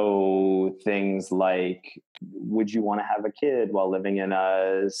 So things like, would you want to have a kid while living in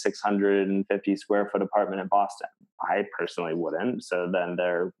a 650 square foot apartment in Boston? I personally wouldn't. So then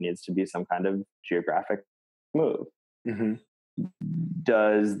there needs to be some kind of geographic move.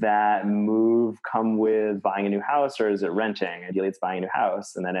 Does that move come with buying a new house, or is it renting? Ideally, it's buying a new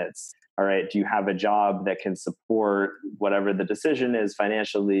house. And then it's, all right, do you have a job that can support whatever the decision is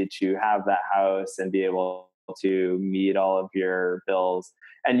financially to have that house and be able to meet all of your bills?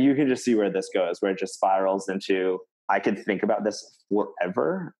 And you can just see where this goes, where it just spirals into, I could think about this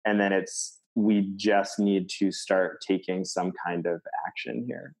forever. And then it's, we just need to start taking some kind of action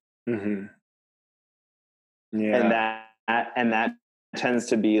here. And that tends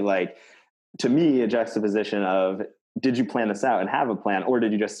to be like, to me, a juxtaposition of, did you plan this out and have a plan, or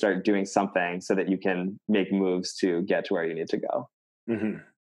did you just start doing something so that you can make moves to get to where you need to go?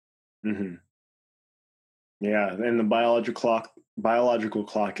 Yeah, and the biological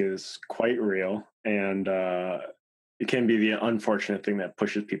clock is quite real, and it can be the unfortunate thing that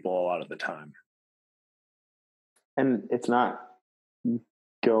pushes people a lot of the time. And it's not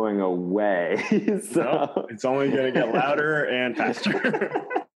going away. So no, it's only going to get louder and faster.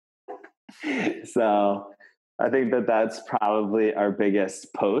 So I think that that's probably our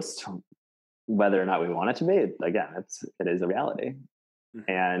biggest post, whether or not we want it to be. Again, it is a reality.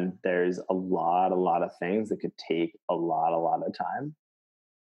 And there's a lot of things that could take a lot of time.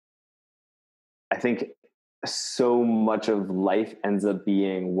 I think so much of life ends up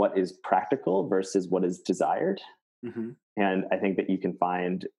being what is practical versus what is desired. And I think that you can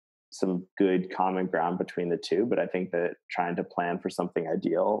find some good common ground between the two. But I think that trying to plan for something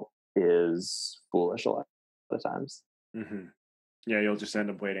ideal is foolish a lot of times. Yeah, you'll just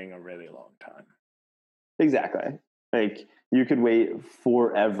end up waiting a really long time. Exactly. Like, you could wait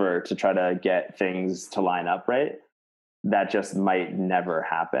forever to try to get things to line up right. That just might never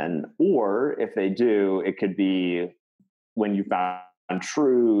happen. Or if they do, it could be when you found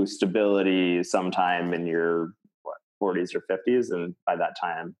true stability sometime in your 40s or 50s. And by that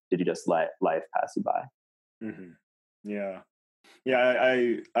time, did you just let life pass you by? Yeah.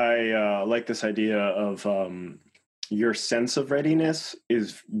 I like this idea of your sense of readiness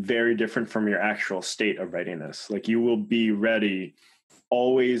is very different from your actual state of readiness. Like, you will be ready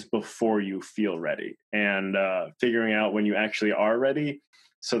always before you feel ready, and figuring out when you actually are ready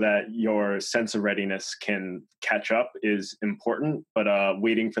so that your sense of readiness can catch up is important. But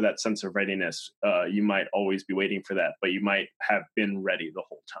waiting for that sense of readiness, you might always be waiting for that, but you might have been ready the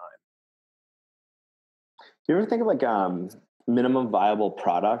whole time. you ever think of like minimum viable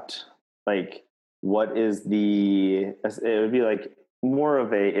product? Like, what is the? It would be like more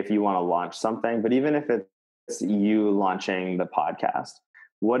of a if you want to launch something, but even if it's you launching the podcast,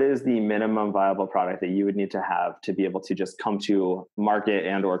 what is the minimum viable product that you would need to have to be able to just come to market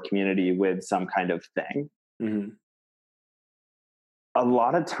and or community with some kind of thing? Mm-hmm. A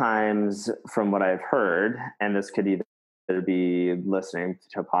lot of times, from what I've heard, and this could either be listening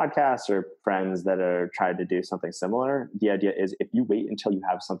to a podcast or friends that are trying to do something similar, the idea is if you wait until you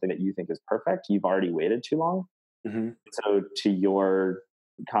have something that you think is perfect, you've already waited too long. Mm-hmm. So, to your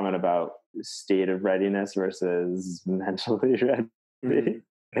comment about state of readiness versus mentally ready,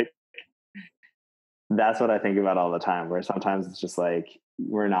 Mm-hmm. that's what I think about all the time, where sometimes it's just like,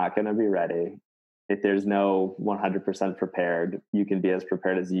 we're not going to be ready. If there's no 100% prepared, you can be as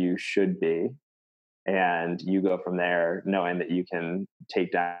prepared as you should be. And you go from there knowing that you can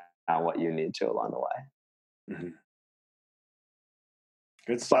take down what you need to along the way. Mm-hmm.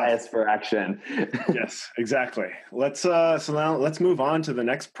 Good stuff. Bias for action. Yes, exactly. So now let's move on to the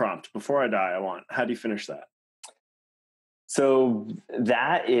next prompt. Before I die, how do you finish that? So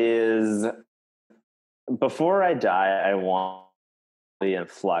that is, before I die, I want in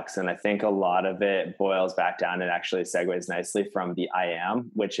flux. And I think a lot of it boils back down and actually segues nicely from the I am,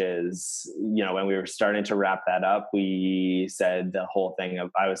 which is, when we were starting to wrap that up, we said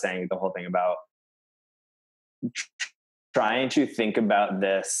I was saying the whole thing about trying to think about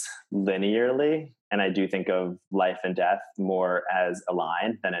this linearly. And I do think of life and death more as a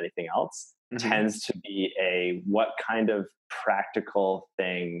line than anything else. Mm-hmm. Tends to be what kind of practical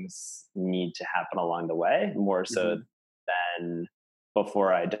things need to happen along the way, more so than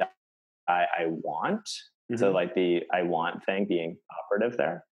before I die, I want. Mm-hmm. So like the I want thing being operative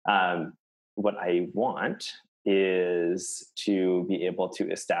there. What I want is to be able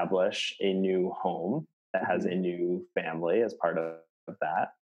to establish a new home that has a new family as part of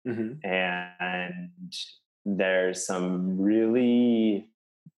that. Mm-hmm. And there's some really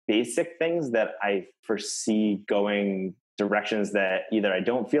basic things that I foresee going directions that either I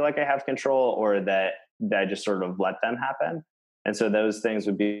don't feel like I have control or that I just sort of let them happen. And so those things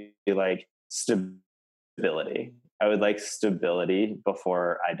would be like stability. I would like stability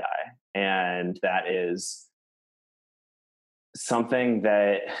before I die. And that is something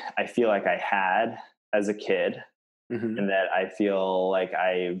that I feel like I had as a kid, mm-hmm. and that I feel like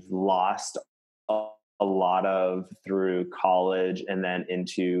I've lost a lot of through college and then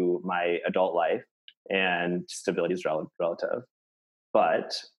into my adult life. And stability is relative.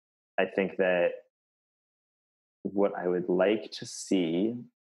 But I think that what I would like to see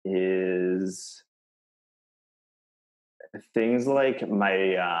is things like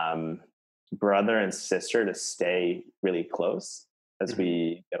my brother and sister to stay really close as mm-hmm.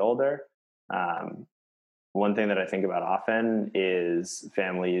 we get older. One thing that I think about often is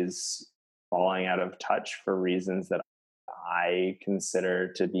families falling out of touch for reasons that I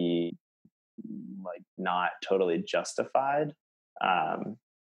consider to be like not totally justified. A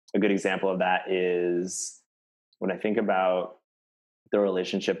good example of that is when I think about the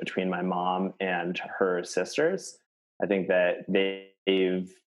relationship between my mom and her sisters. I think that they've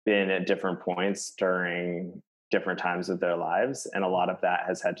been at different points during different times of their lives. And a lot of that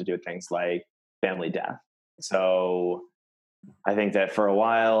has had to do with things like family death. So I think that for a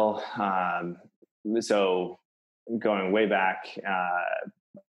while, so going way back,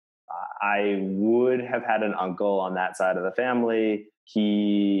 I would have had an uncle on that side of the family.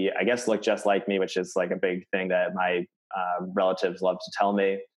 He, I guess, looked just like me, which is like a big thing that my relatives love to tell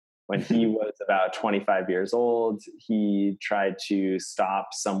me. When he was about 25 years old, he tried to stop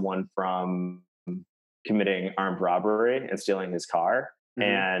someone from committing armed robbery and stealing his car, mm-hmm.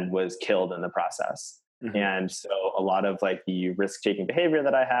 and was killed in the process. Mm-hmm. And so a lot of like the risk-taking behavior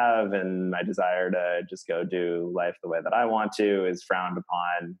that I have and my desire to just go do life the way that I want to is frowned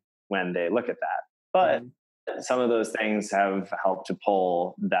upon when they look at that. But mm-hmm. some of those things have helped to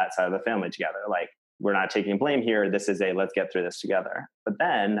pull that side of the family together. Like, we're not taking blame here. This is let's get through this together. But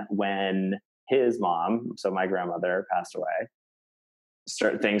then when his mom, so my grandmother, passed away,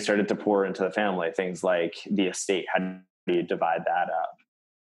 things started to pour into the family. Things like the estate, how do you divide that up?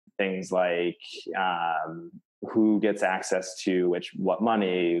 Things like who gets access to what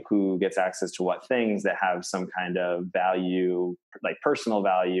money, who gets access to what things that have some kind of value, like personal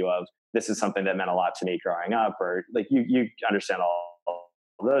value of this is something that meant a lot to me growing up, or like you understand all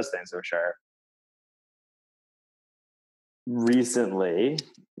those things for sure. Recently,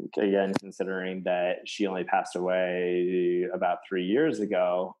 again, considering that she only passed away about 3 years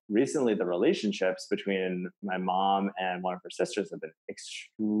ago, recently the relationships between my mom and one of her sisters have been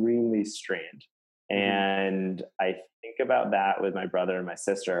extremely strained. Mm-hmm. And I think about that with my brother and my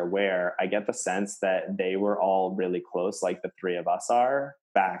sister, where I get the sense that they were all really close, like the three of us are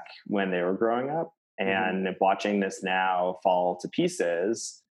back when they were growing up. Mm-hmm. And watching this now fall to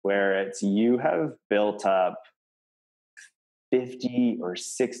pieces, where it's you have built up 50 or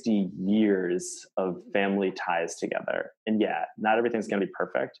 60 years of family ties together. And yeah, not everything's going to be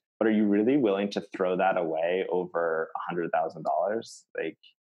perfect, but are you really willing to throw that away over $100,000? Like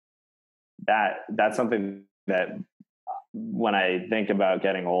that's something that when I think about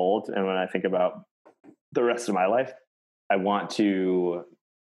getting old and when I think about the rest of my life, I want to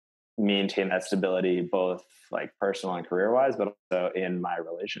maintain that stability, both like personal and career wise, but also in my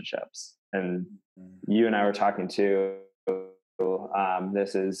relationships. And you and I were talking to,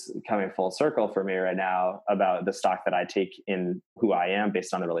 this is coming full circle for me right now about the stock that I take in who I am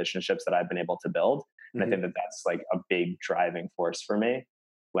based on the relationships that I've been able to build. And I Mm-hmm. think that that's like a big driving force for me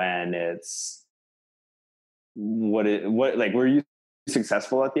when it's what like were you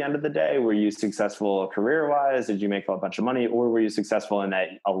successful at the end of the day? Were you successful career wise? Did you make a bunch of money, or were you successful in that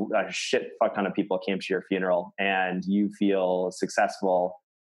a shit fuck ton of people came to your funeral and you feel successful?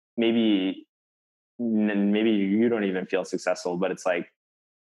 Maybe you don't even feel successful, but it's like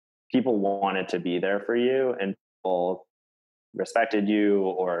people wanted to be there for you and people respected you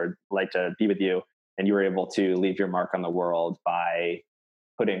or like to be with you, and you were able to leave your mark on the world by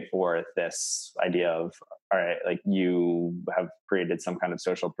putting forth this idea of, all right, like you have created some kind of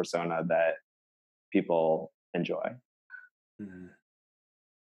social persona that people enjoy. Mm-hmm.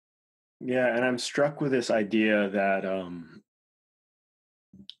 Yeah, and I'm struck with this idea that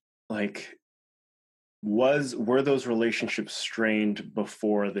like were those relationships strained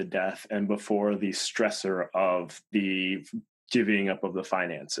before the death and before the stressor of the divvying up of the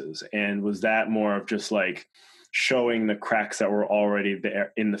finances, and was that more of just like showing the cracks that were already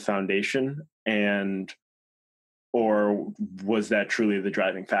there in the foundation, and or was that truly the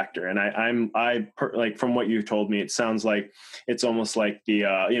driving factor? And like from what you told me, it sounds like it's almost like the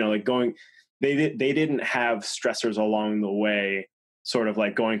like going, they didn't have stressors along the way, sort of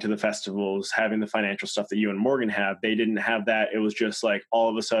like going to the festivals, having the financial stuff that you and Morgan have. They didn't have that. It was just like all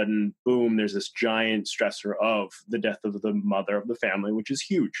of a sudden, boom, there's this giant stressor of the death of the mother of the family, which is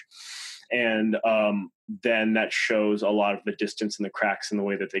huge. And then that shows a lot of the distance and the cracks in the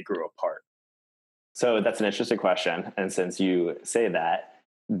way that they grew apart. So that's an interesting question. And since you say that,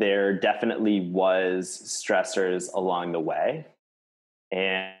 there definitely was stressors along the way.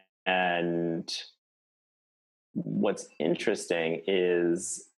 And what's interesting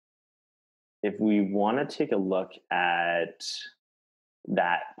is if we want to take a look at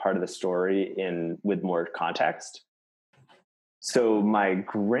that part of the story in with more context. So my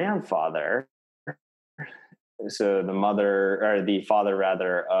grandfather, so the mother or the father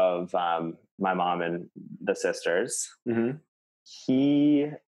rather of my mom and the sisters, Mm-hmm. he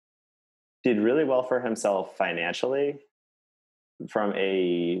did really well for himself financially. From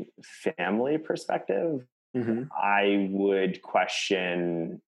a family perspective, Mm-hmm. I would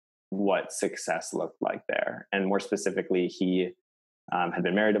question what success looked like there. And more specifically, he had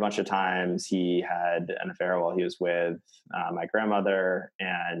been married a bunch of times. He had an affair while he was with my grandmother.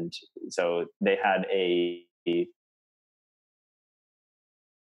 And so they had a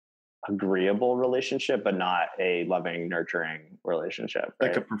agreeable relationship, but not a loving, nurturing relationship. Like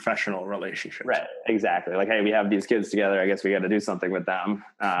Right? a professional relationship. Right. Exactly. Like, hey, we have these kids together. I guess we got to do something with them.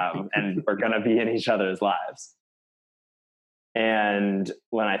 And we're going to be in each other's lives. And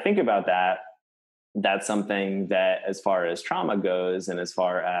when I think about that, that's something that, as far as trauma goes and as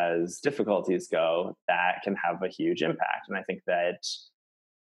far as difficulties go, that can have a huge impact. And I think that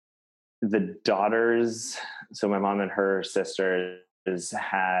the daughters, so my mom and her sisters,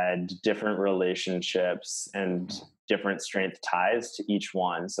 had different relationships and different strength ties to each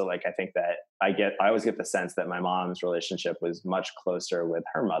one. So like I think that I always get the sense that my mom's relationship was much closer with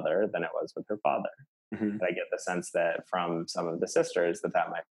her mother than it was with her father. Mm-hmm. And I get the sense that from some of the sisters that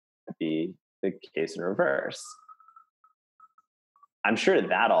might be the case in reverse. I'm sure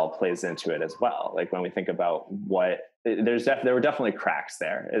that all plays into it as well. Like when we think about there were definitely cracks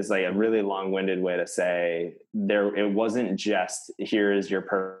there, is like a really long-winded way to say it wasn't just here is your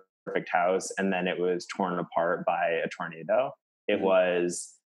perfect house and then it was torn apart by a tornado. It Mm-hmm.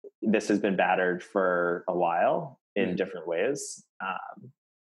 was, this has been battered for a while in Mm-hmm. different ways.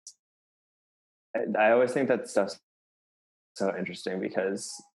 I always think that stuff's so interesting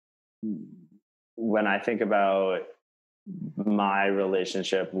because when I think about my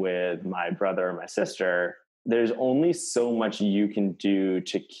relationship with my brother or my sister, there's only so much you can do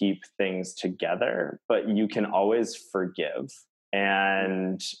to keep things together, but you can always forgive.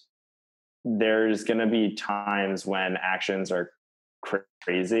 And there's going to be times when actions are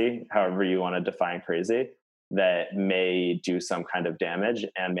crazy, however you want to define crazy, that may do some kind of damage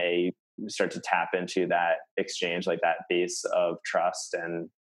and may start to tap into that exchange, like that base of trust and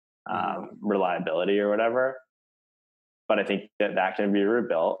reliability or whatever. But I think that can be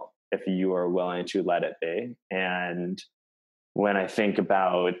rebuilt if you are willing to let it be. And when I think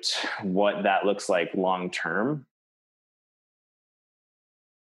about what that looks like long term,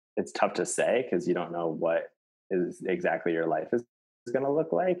 it's tough to say because you don't know what is exactly your life is going to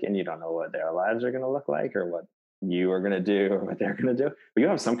look like, and you don't know what their lives are going to look like, or what you are going to do, or what they're going to do. But you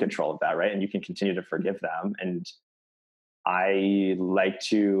have some control of that, right? And you can continue to forgive them. And I like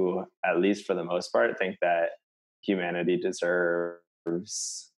to, at least for the most part, think that humanity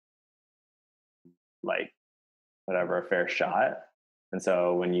deserves, like, whatever, a fair shot. And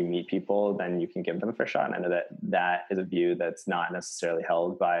so when you meet people, then you can give them a fair shot. And I know that that is a view that's not necessarily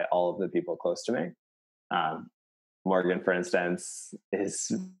held by all of the people close to me. Morgan, for instance,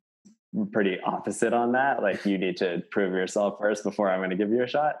 is pretty opposite on that. Like, you need to prove yourself first before I'm going to give you a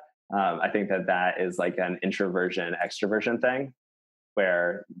shot. I think that is like an introversion, extroversion thing,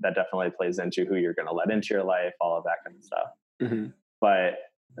 where that definitely plays into who you're going to let into your life, all of that kind of stuff. Mm-hmm. But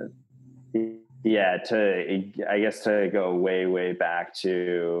yeah, I guess to go way, way back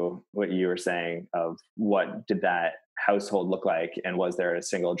to what you were saying of what did that household look like, and was there a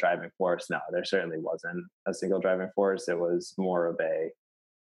single driving force? No, there certainly wasn't a single driving force. It was more of a,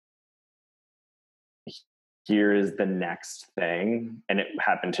 here is the next thing. And it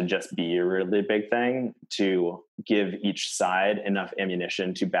happened to just be a really big thing to give each side enough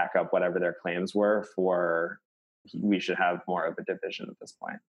ammunition to back up whatever their claims were for, we should have more of a division at this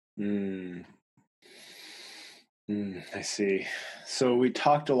point. I see. So we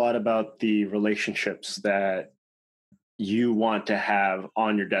talked a lot about the relationships that you want to have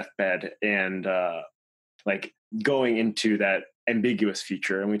on your deathbed, and like going into that ambiguous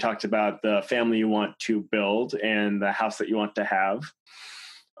future. And we talked about the family you want to build and the house that you want to have.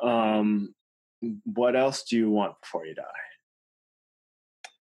 What else do you want before you die?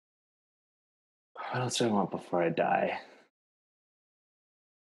 What else do I want before I die?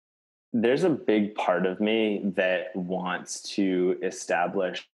 There's a big part of me that wants to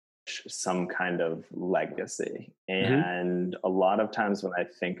establish some kind of legacy. And a lot of times when I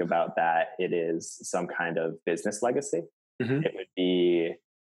think about that, it is some kind of business legacy. It would be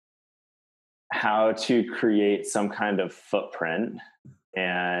how to create some kind of footprint.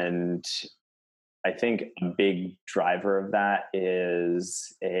 And I think a big driver of that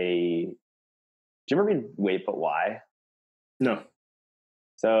is do you ever read Wait But Why? No.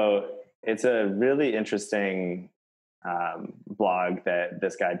 So it's a really interesting blog that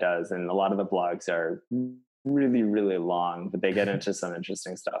this guy does. And a lot of the blogs are really, really long, but they get into some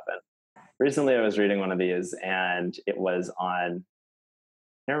interesting stuff. And recently I was reading one of these, and it was on,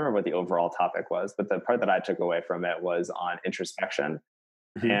 I can't remember what the overall topic was, but the part that I took away from it was on introspection.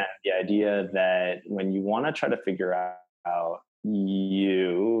 And the idea that when you want to try to figure out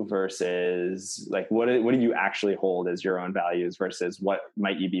you versus like what do you actually hold as your own values versus what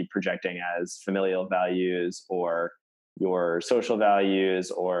might you be projecting as familial values or your social values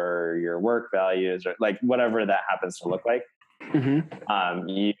or your work values, or like whatever that happens to look like. You have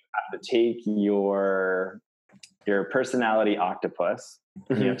to take your personality octopus,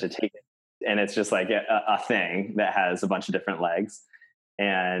 you have to take it, and it's just like a thing that has a bunch of different legs,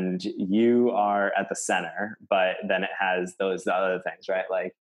 and you are at the center, but then it has those other things, right?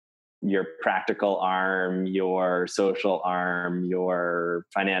 Like your practical arm, your social arm, your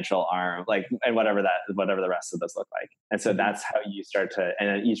financial arm, like, and whatever the rest of those look like. And so that's how you start to, and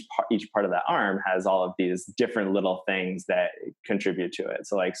then each part of that arm has all of these different little things that contribute to it.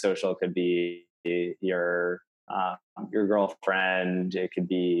 So like social could be your girlfriend. It could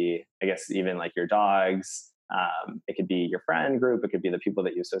be, I guess, even like your dogs. It could be your friend group. It could be the people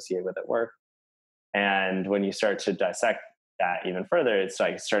that you associate with at work. And when you start to dissect that even further, it's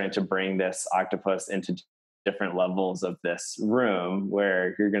like starting to bring this octopus into different levels of this room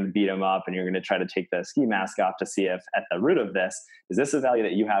where you're going to beat them up and you're going to try to take the ski mask off to see if at the root of this, is this a value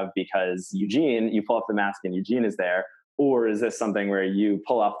that you have because you pull off the mask and Eugene is there? Or is this something where you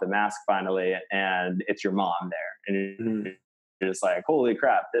pull off the mask finally and it's your mom there? And you're just like, holy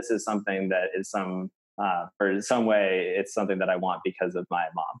crap, this is something that is or in some way, it's something that I want because of my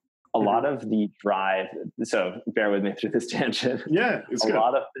mom. A lot of the drive, so bear with me through this tangent. Yeah, it's good. A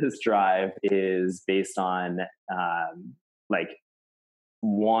lot of this drive is based on like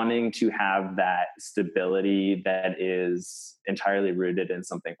wanting to have that stability that is entirely rooted in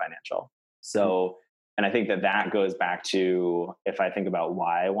something financial. So And I think that goes back to, if I think about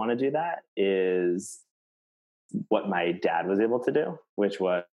why I want to do that, is what my dad was able to do, which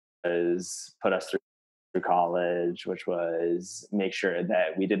was put us through college, which was make sure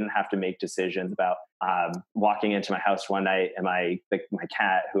that we didn't have to make decisions about walking into my house one night and my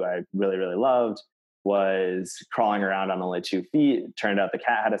cat, who I really, really loved, was crawling around on only 2 feet. Turned out the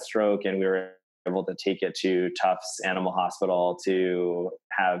cat had a stroke, and we were able to take it to Tufts Animal Hospital to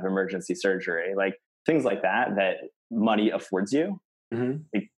have emergency surgery. Like things like that money affords you. Mm-hmm.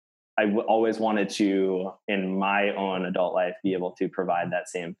 Like, always wanted to, in my own adult life, be able to provide that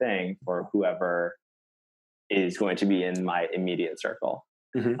same thing for whoever is going to be in my immediate circle.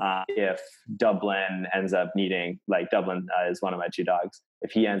 Mm-hmm. If Dublin ends up needing, like Dublin is one of my 2 dogs,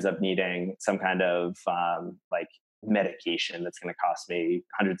 if he ends up needing some kind of like medication that's going to cost me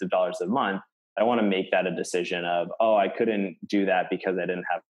hundreds of dollars a month, I want to make that a decision of, oh, I couldn't do that because I didn't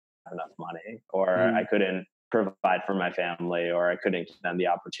have enough money, or Mm-hmm. I couldn't provide for my family, or I couldn't give them the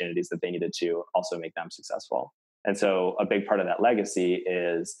opportunities that they needed to also make them successful. And so a big part of that legacy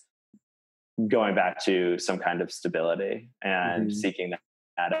is going back to some kind of stability and Mm-hmm. seeking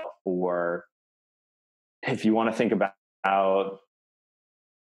that out. Or if you want to think about,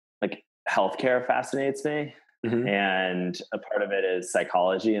 like, healthcare fascinates me. Mm-hmm. And a part of it is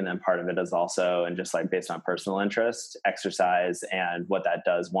psychology, and then part of it is also, and just like based on personal interest, exercise and what that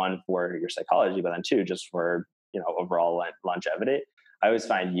does, one, for your psychology, but then 2, just for, overall longevity. I always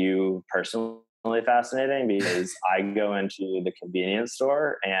find you personally fascinating because I go into the convenience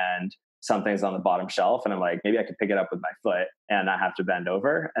store and something's on the bottom shelf, and I'm like, maybe I could pick it up with my foot and not have to bend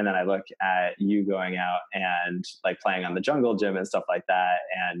over. And then I look at you going out and like playing on the jungle gym and stuff like that,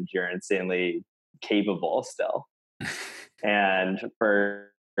 and you're insanely capable still. And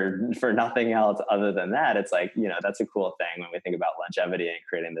for nothing else other than that, it's like, that's a cool thing when we think about longevity and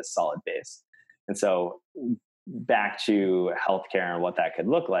creating this solid base. And so back to healthcare and what that could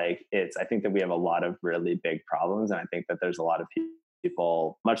look like, I think that we have a lot of really big problems. And I think that there's a lot of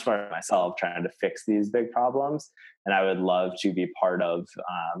people, much more than myself, trying to fix these big problems. And I would love to be part of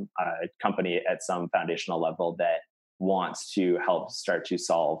a company at some foundational level that wants to help start to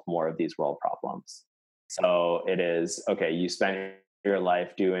solve more of these world problems. So it is, okay, you spent your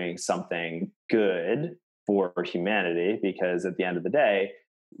life doing something good for humanity, because at the end of the day,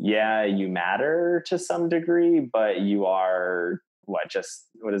 yeah, you matter to some degree, but you are what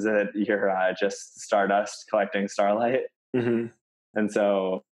is it? You're just stardust collecting starlight. Mm-hmm. And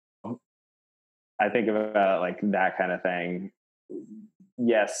so I think about like that kind of thing.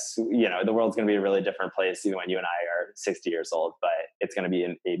 Yes, the world's going to be a really different place even when you and I are 60 years old, but it's going to be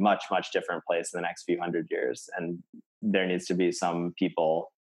in a much, much different place in the next few hundred years. And there needs to be some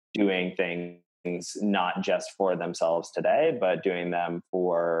people doing things not just for themselves today, but doing them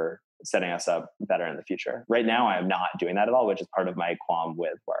for setting us up better in the future. Right now, I am not doing that at all, which is part of my qualm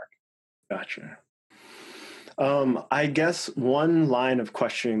with work. Gotcha. I guess one line of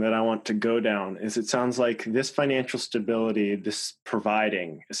questioning that I want to go down is, it sounds like this financial stability, this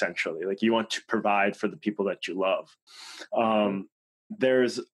providing, essentially, like you want to provide for the people that you love.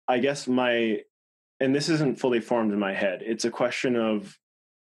 There's, I guess, and this isn't fully formed in my head, it's a question of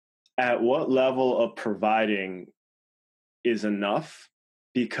at what level of providing is enough,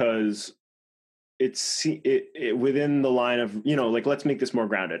 because it's within the line of, like, let's make this more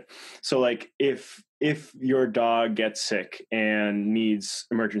grounded. So like if your dog gets sick and needs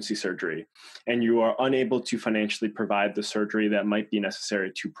emergency surgery, and you are unable to financially provide the surgery that might be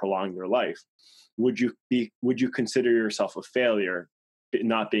necessary to prolong your life, would you consider yourself a failure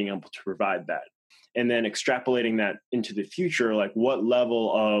not being able to provide that? And then extrapolating that into the future, like what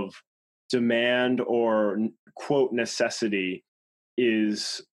level of demand or quote necessity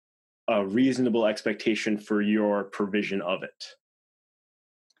is a reasonable expectation for your provision of it?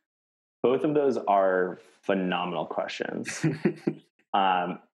 Both of those are phenomenal questions.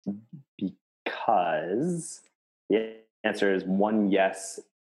 Because the answer is one, yes,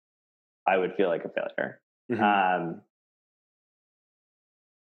 I would feel like a failure. Mm-hmm.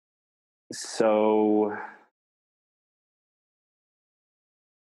 So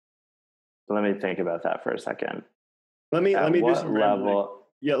let me think about that for a second. Let me do some level? Rambling.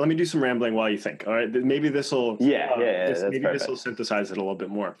 Yeah, let me do some rambling while you think. All right, maybe this will this will synthesize it a little bit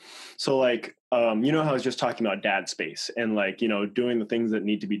more. So like, you know how I was just talking about dad space and like, doing the things that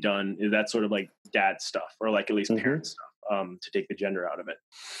need to be done. That's sort of like dad stuff, or like at least parent stuff, to take the gender out of it.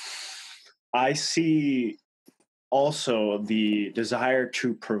 I see also the desire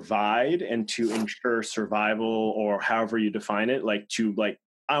to provide and to ensure survival, or however you define it,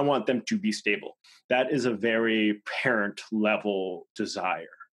 I want them to be stable. That is a very parent level desire.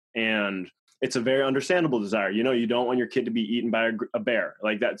 And it's a very understandable desire. You don't want your kid to be eaten by a bear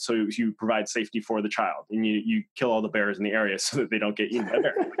like that. So you provide safety for the child, and you kill all the bears in the area so that they don't get eaten by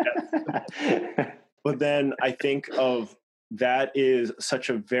bears. But then I think of that is such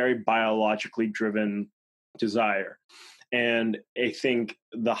a very biologically driven desire. And I think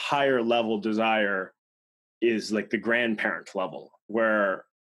the higher level desire is like the grandparent level, where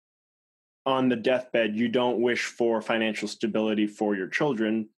on the deathbed, you don't wish for financial stability for your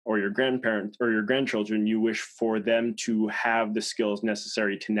children or your grandparents or your grandchildren. You wish for them to have the skills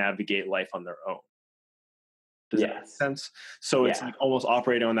necessary to navigate life on their own. Does that make sense? So it's like almost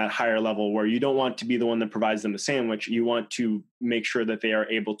operating on that higher level where you don't want to be the one that provides them the sandwich. You want to make sure that they are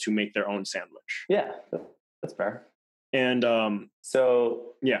able to make their own sandwich. Yeah, that's fair. And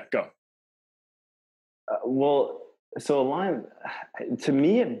so yeah, go. So a line, to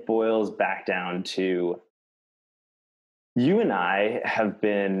me, it boils back down to you and I have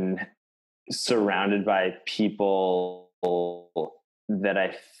been surrounded by people that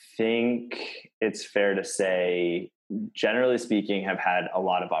I think it's fair to say, generally speaking, have had a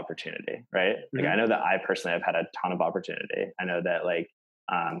lot of opportunity, right? Mm-hmm. Like I know that I personally have had a ton of opportunity. I know that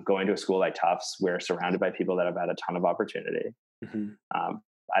going to a school like Tufts, we're surrounded by people that have had a ton of opportunity. Mm-hmm.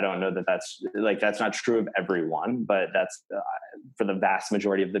 I don't know that that's not true of everyone, but that's for the vast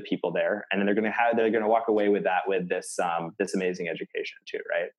majority of the people there. And then they're going to walk away with this amazing education too.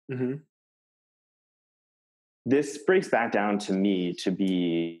 Right. Mm-hmm. This breaks back down to me to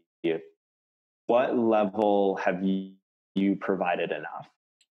be, what level have you provided enough?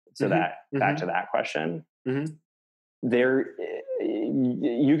 So mm-hmm. that back to that question, mm-hmm.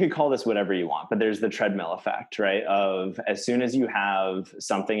 You could call this whatever you want, but there's the treadmill effect, right? Of as soon as you have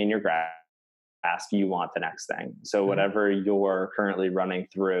something in your grasp, you want the next thing. So mm-hmm. whatever you're currently running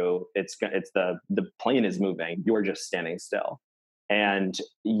through, it's the plane is moving. You're just standing still, and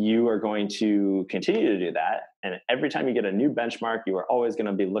you are going to continue to do that. And every time you get a new benchmark, you are always going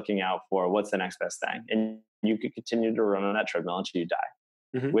to be looking out for what's the next best thing. And you could continue to run on that treadmill until you die,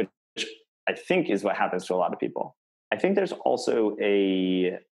 mm-hmm. which I think is what happens to a lot of people. I think there's also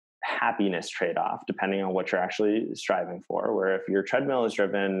a happiness trade-off depending on what you're actually striving for, where if your treadmill is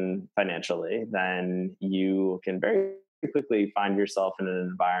driven financially, then you can very quickly find yourself in an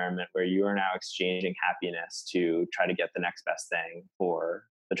environment where you are now exchanging happiness to try to get the next best thing for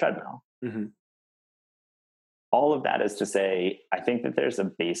the treadmill. Mm-hmm. All of that is to say, I think that there's a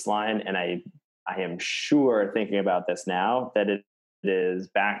baseline, and I am sure, thinking about this now, that it is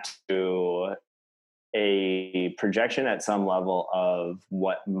back to a projection at some level of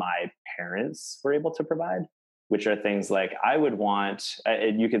what my parents were able to provide, which are things like, I would want,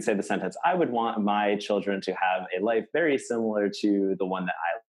 you could say the sentence, I would want my children to have a life very similar to the one that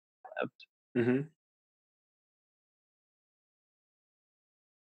I lived. Mm-hmm.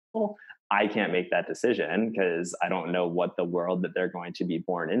 Well, I can't make that decision because I don't know what the world that they're going to be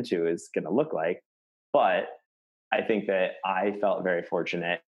born into is going to look like. But I think that I felt very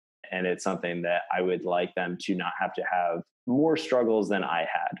fortunate. And it's something that I would like them to not have to have more struggles than I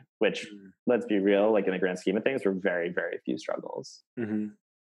had, which, let's be real, like in the grand scheme of things, were very, very few struggles. Mm-hmm.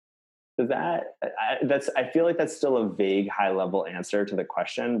 So I feel like that's still a vague, high level answer to the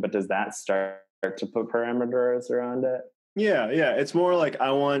question, but does that start to put parameters around it? Yeah. It's more like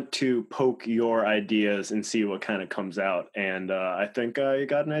I want to poke your ideas and see what kind of comes out. And I think you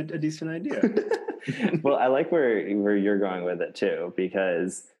got a decent idea. Well, I like where you're going with it too,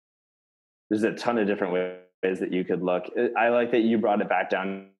 because there's a ton of different ways that you could look. I like that you brought it back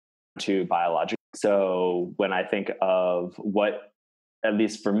down to biological. So when I think of what, at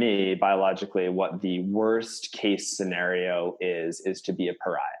least for me, biologically, what the worst case scenario is to be a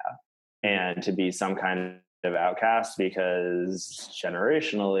pariah and to be some kind of outcast, because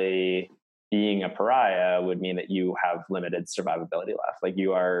generationally being a pariah would mean that you have limited survivability left. Like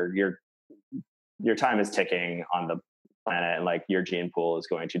your time is ticking on the planet, and like your gene pool is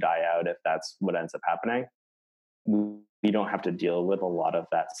going to die out if that's what ends up happening. We don't have to deal with a lot of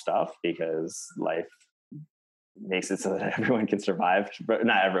that stuff because life makes it so that everyone can survive. But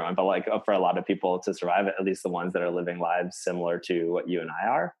not everyone, but like for a lot of people to survive, at least the ones that are living lives similar to what you and I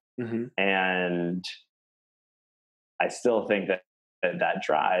are. Mm-hmm. And I still think that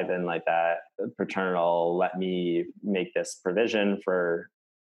drive and like that paternal, let me make this provision for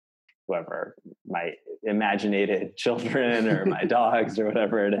whoever, my imaginated children or my dogs or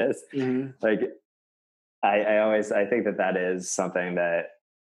whatever it is. Mm-hmm. Like I think that is something that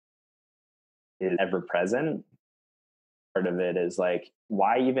is ever present. Part of it is like,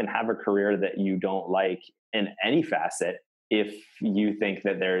 why even have a career that you don't like in any facet if you think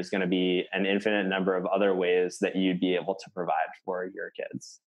that there's going to be an infinite number of other ways that you'd be able to provide for your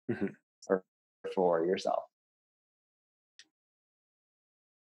kids? Mm-hmm. Or for yourself.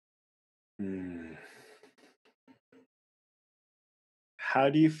 Hmm. How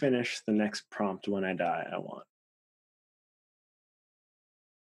do you finish the next prompt when I die? I want.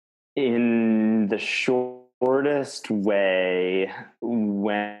 In the shortest way,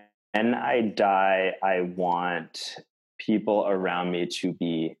 when I die, I want people around me to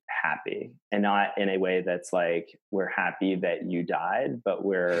be happy, and not in a way that's like, we're happy that you died, but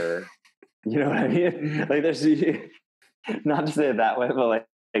we're, you know what I mean? Like, there's, not to say it that way, but like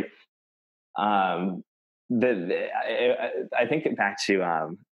I think back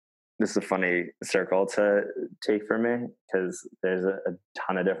to, this is a funny circle to take for me, because there's a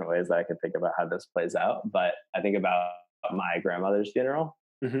ton of different ways that I can think about how this plays out. But I think about my grandmother's funeral.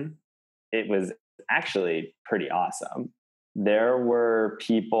 Mm-hmm. It was actually pretty awesome. There were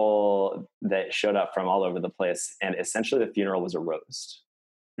people that showed up from all over the place, and essentially the funeral was a roast.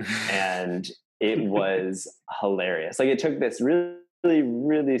 And it was hilarious. Like, it took this really,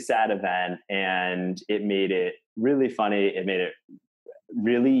 really sad event and it made it really funny. It made it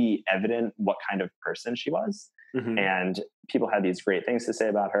really evident what kind of person she was. Mm-hmm. And people had these great things to say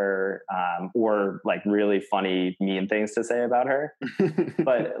about her, or like really funny, mean things to say about her.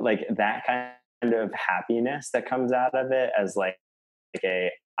 But like, that kind of happiness that comes out of it, as like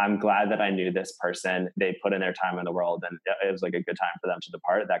I'm glad that I knew this person. They put in their time in the world, and it was like a good time for them to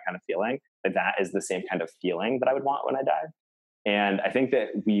depart. That kind of feeling, like, that is the same kind of feeling that I would want when I die. And I think that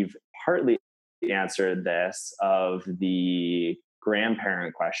we've partly answered this of the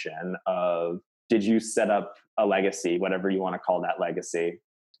grandparent question of, did you set up a legacy, whatever you want to call that legacy,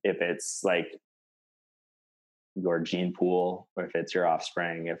 if it's like your gene pool, or if it's your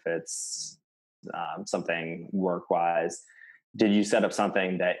offspring, if it's something work wise, did you set up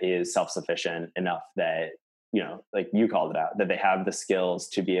something that is self-sufficient enough that, you know, like you called it out, that they have the skills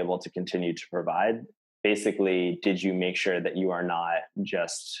to be able to continue to provide? Basically, did you make sure that you are not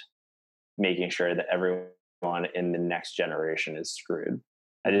just making sure that everyone in the next generation is screwed?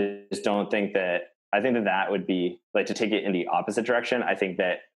 I just don't think that, I think that that would be like, to take it in the opposite direction. I think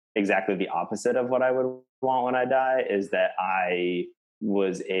that exactly the opposite of what I would want when I die is that I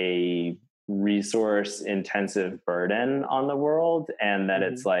was a resource intensive burden on the world, and that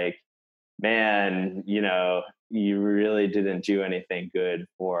it's like, man, you know, you really didn't do anything good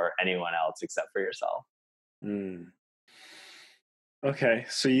for anyone else except for yourself. Okay,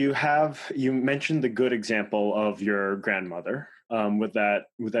 so you mentioned the good example of your grandmother, with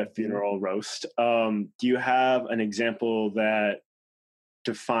that funeral roast. Do you have an example that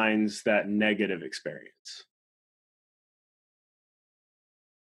defines that negative experience?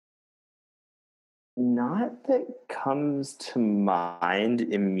 Not that comes to mind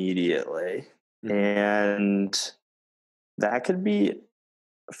immediately. Mhm. And that could be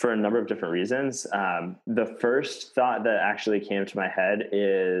for a number of different reasons. The first thought that actually came to my head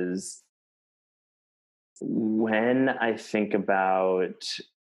is, when I think about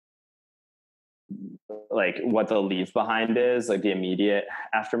like what the leave behind is, like the immediate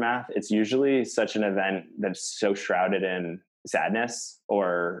aftermath, it's usually such an event that's so shrouded in sadness,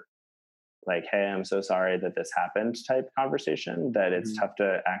 or like, hey, I'm so sorry that this happened type conversation, that it's tough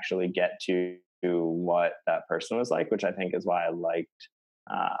to actually get to what that person was like, which I think is why I like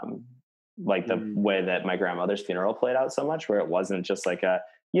the way that my grandmother's funeral played out so much, where it wasn't just like a,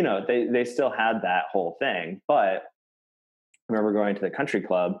 you know, they still had that whole thing. But I remember going to the country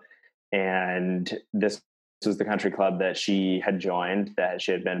club, and this was the country club that she had joined, that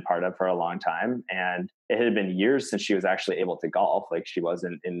she had been part of for a long time. And it had been years since she was actually able to golf. Like, she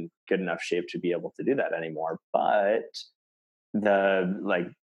wasn't in good enough shape to be able to do that anymore. But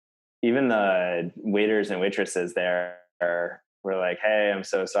even the waiters and waitresses there were like, hey, I'm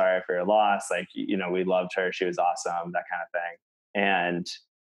so sorry for your loss. Like, you know, we loved her. She was awesome, that kind of thing. And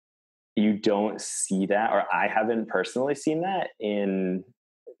you don't see that, or I haven't personally seen that in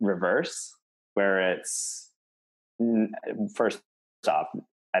reverse, where it's, first off,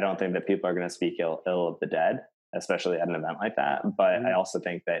 I don't think that people are going to speak ill of the dead, especially at an event like that. But I also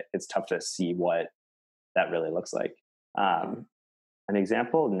think that it's tough to see what that really looks like. An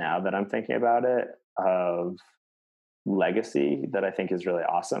example, now that I'm thinking about it, of legacy that I think is really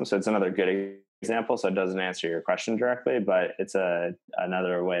awesome. So it's another good example. So it doesn't answer your question directly, but it's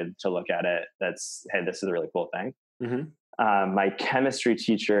another way to look at it. That's, hey, this is a really cool thing. My chemistry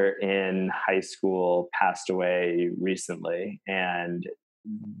teacher in high school passed away recently, and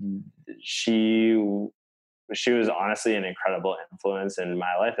she was honestly an incredible influence in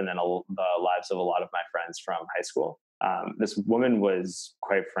my life, and then the lives of a lot of my friends from high school. This woman was,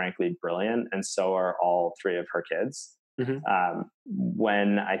 quite frankly, brilliant, and so are all three of her kids. Mm-hmm.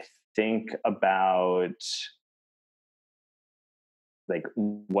 When I think about like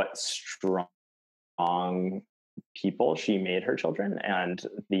what strong people she made her children and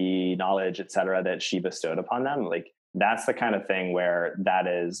the knowledge, et cetera, that she bestowed upon them, like that's the kind of thing where that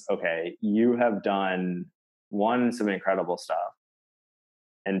is, okay, you have done one, some incredible stuff,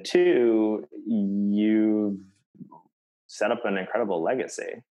 and two, you've set up an incredible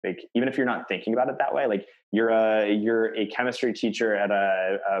legacy. Like even if you're not thinking about it that way, like you're a chemistry teacher at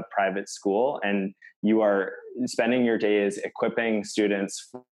a private school, and you are spending your days equipping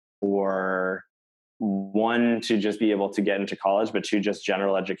students for one, to just be able to get into college, but two, just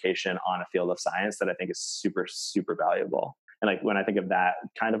general education on a field of science that I think is super, super valuable. And like when I think of that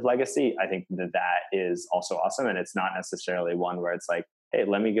kind of legacy, I think that that is also awesome. And it's not necessarily one where it's like, hey,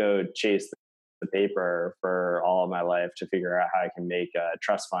 let me go chase the paper for all of my life to figure out how I can make a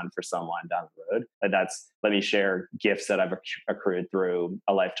trust fund for someone down the road. But that's, let me share gifts that I've accrued through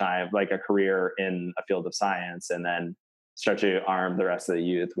a lifetime, like a career in a field of science, and then start to arm the rest of the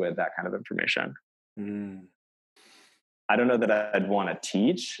youth with that kind of information. Mm. I don't know that I'd want to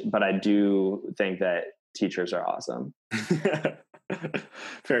teach, but I do think that teachers are awesome.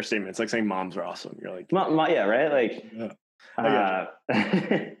 Fair statement. It's like saying moms are awesome. You're like, yeah, right? Like, yeah.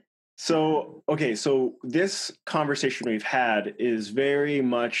 So, okay. So this conversation we've had is very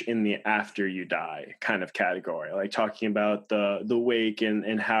much in the after you die kind of category, like talking about the wake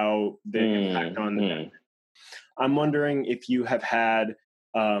and how they impact on the death. I'm wondering if you have had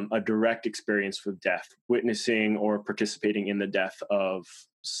a direct experience with death, witnessing or participating in the death of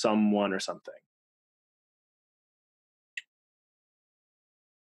someone or something.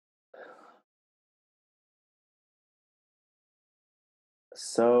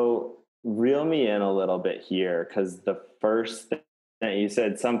 So reel me in a little bit here, because the first thing that you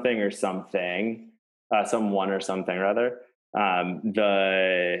said, something or something, someone or something rather. A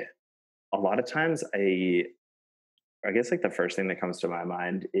lot of times I guess like the first thing that comes to my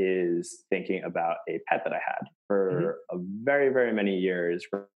mind is thinking about a pet that I had for a very, very many years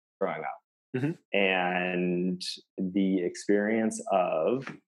growing up. And the experience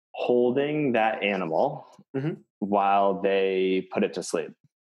of holding that animal while they put it to sleep.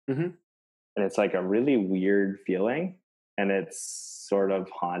 And it's like a really weird feeling, and it's sort of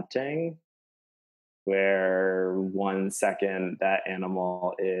haunting, where 1 second that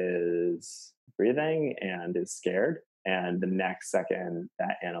animal is breathing and is scared, and the next second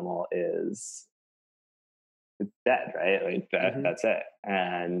that animal is dead, right? Like that's it.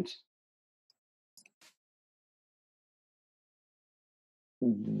 And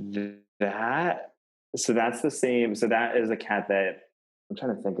that's the same. So that is a cat that I'm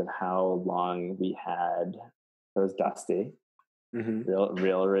trying to think of how long we had. It was Dusty.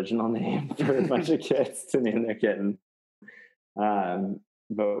 Real original name for a bunch of kids to name their kitten.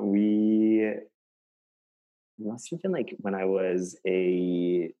 But we must have been like when I was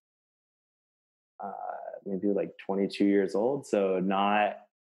maybe like 22 years old. So not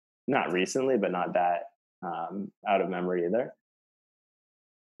recently, but not that out of memory either.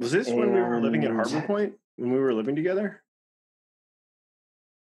 Was this when we were living at Harbor Point? When we were living together?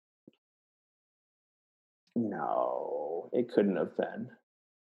 No, it couldn't have been.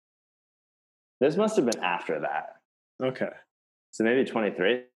 This must have been after that. Okay. So maybe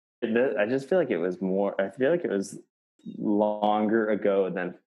 23. I just feel like it was more, I feel like it was longer ago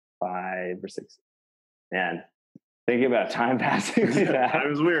than 5 or 6. Man, thinking about time passing like that. That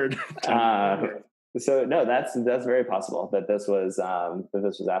was weird. So no, that's very possible that this was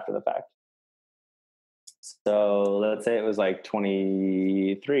after the fact. So let's say it was like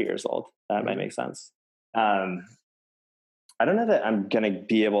 23 years old. That might make sense. I don't know that I'm going to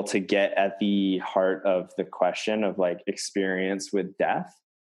be able to get at the heart of the question of like experience with death.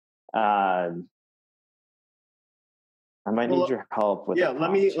 I might need your help with. Yeah,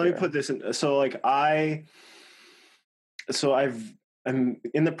 let me put this in. So like I'm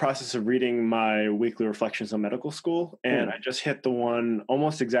in the process of reading my weekly reflections on medical school, and I just hit the one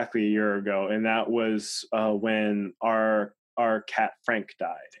almost exactly a year ago, and that was when our cat Frank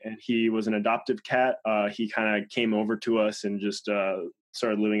died, and he was an adoptive cat. He kind of came over to us and just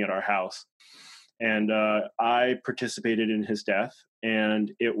started living at our house, and I participated in his death,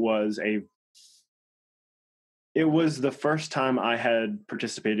 and it was the first time I had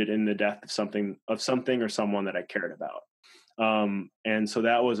participated in the death of something or someone that I cared about. And so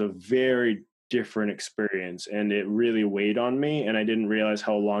that was a very different experience, and it really weighed on me, and I didn't realize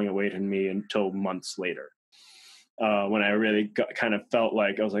how long it weighed on me until months later. When I really kind of felt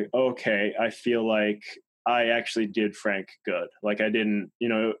like, I was like, okay, I feel like I actually did Frank good. Like I didn't,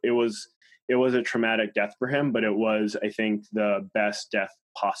 it was it was a traumatic death for him, but it was, I think, the best death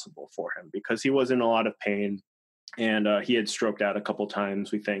possible for him because he was in a lot of pain. And he had stroked out a couple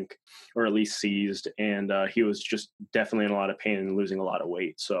times, we think, or at least seized, and he was just definitely in a lot of pain and losing a lot of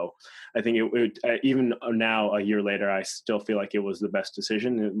weight. So I think even now, a year later, I still feel like it was the best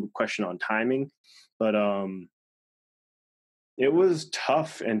decision. Question on timing, but it was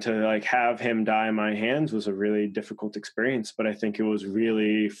tough, and to like have him die in my hands was a really difficult experience. But I think it was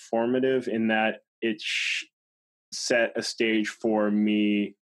really formative in that it set a stage for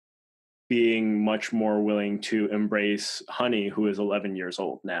me being much more willing to embrace Honey, who is 11 years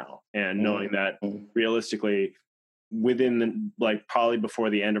old now, and knowing that realistically, within like probably before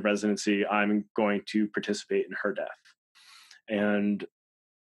the end of residency, I'm going to participate in her death. And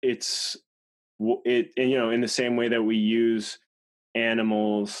it's in the same way that we use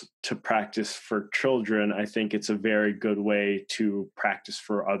animals to practice for children, I think it's a very good way to practice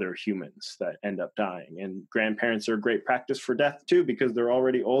for other humans that end up dying. And grandparents are a great practice for death too, because they're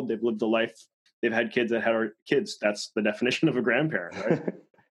already old. They've lived a life. They've had kids that had kids. That's the definition of a grandparent, right?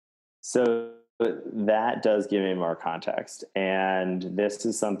 So that does give me more context. And this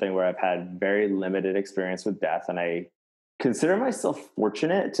is something where I've had very limited experience with death. And I consider myself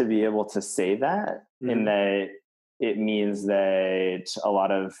fortunate to be able to say that, in that it means that a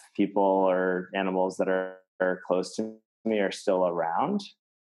lot of people or animals that are close to me are still around.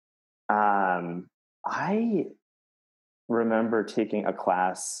 I remember taking a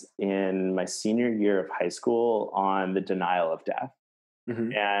class in my senior year of high school on the denial of death.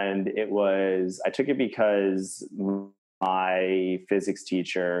 And I took it because my physics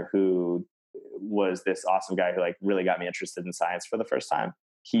teacher, who was this awesome guy who like really got me interested in science for the first time,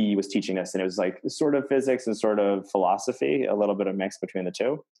 he was teaching us, and it was like sort of physics and sort of philosophy, a little bit of mix between the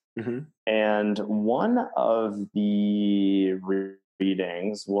two. And one of the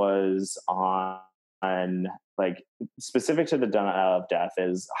readings was on like specific to the denial of death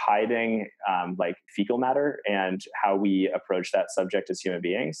is hiding like fecal matter and how we approach that subject as human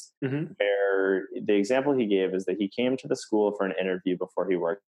beings. Where the example he gave is that he came to the school for an interview before he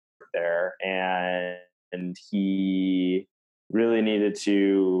worked there, and he really needed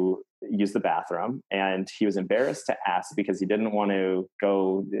to use the bathroom, and he was embarrassed to ask because he didn't want to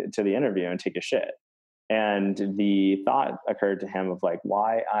go to the interview and take a shit. And the thought occurred to him of like,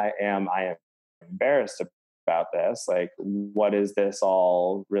 why I am embarrassed about this, like what does this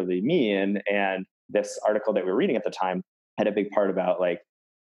all really mean? And this article that we were reading at the time had a big part about like,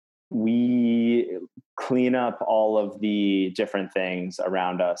 we clean up all of the different things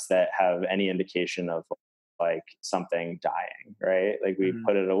around us that have any indication of like something dying, right? Like we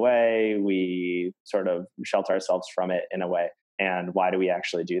put it away, we sort of shelter ourselves from it in a way. And why do we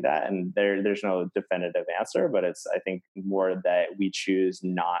actually do that? And there's no definitive answer, but it's, I think, more that we choose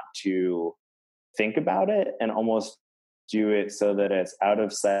not to think about it and almost do it so that it's out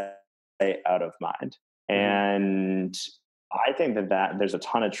of sight, out of mind. And I think that there's a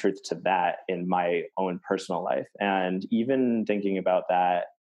ton of truth to that in my own personal life. And even thinking about that,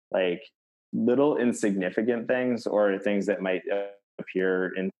 like little insignificant things or things that might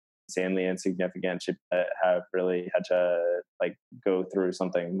appear insanely insignificant to have really had to like go through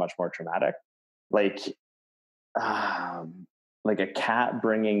something much more traumatic. Like a cat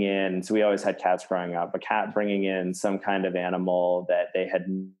bringing in, so we always had cats growing up, a cat bringing in some kind of animal that they had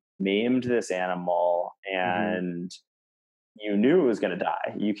named this animal and you knew it was going to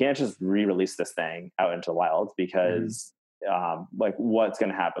die. You can't just re-release this thing out into the wild because like what's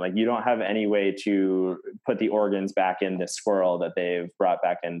going to happen? Like you don't have any way to put the organs back in this squirrel that they've brought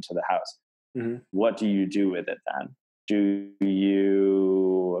back into the house. What do you do with it then? Do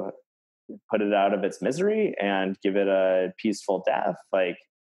you put it out of its misery and give it a peaceful death? Like,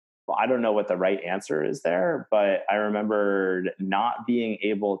 well, I don't know what the right answer is there, but I remember not being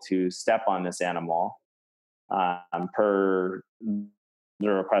able to step on this animal per the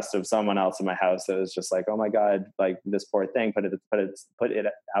request of someone else in my house that was just like, oh my God, like this poor thing, put it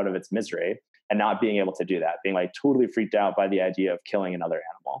out of its misery, and not being able to do that, being like totally freaked out by the idea of killing another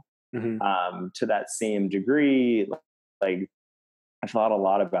animal. To that same degree, like I thought a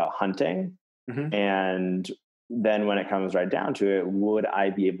lot about hunting. And then when it comes right down to it, would I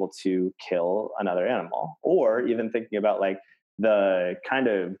be able to kill another animal? Or even thinking about like the kind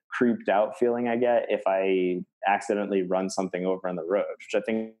of creeped out feeling I get if I accidentally run something over on the road, which I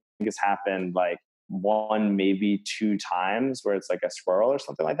think has happened like one, maybe two times where it's like a squirrel or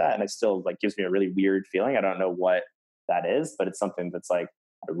something like that. And it still like gives me a really weird feeling. I don't know what that is, but it's something that's like,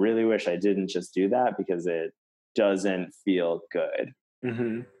 I really wish I didn't just do that because it doesn't feel good.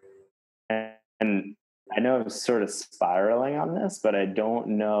 And I know I'm sort of spiraling on this, but I don't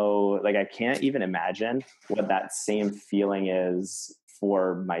know, like, I can't even imagine what that same feeling is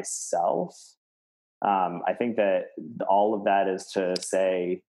for myself. I think that all of that is to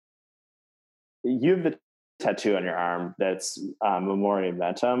say, you have the tattoo on your arm that's Memoriam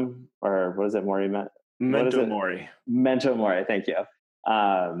Mentum, or what is it, Mori? What is Memento it? mori. Memento Mori. Thank you.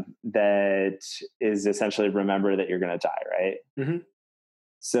 That is essentially remember that you're going to die, right? Mm-hmm.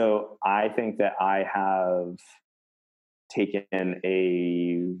 So I think that I have taken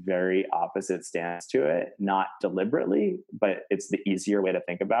a very opposite stance to it, not deliberately, but it's the easier way to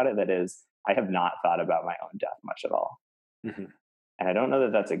think about it. That is, I have not thought about my own death much at all. Mm-hmm. And I don't know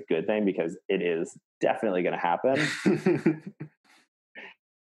that that's a good thing, because it is definitely going to happen.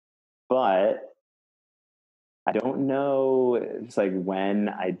 But I don't know, it's like when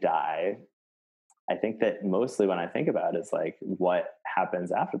I die, I think that mostly when I think about it is like what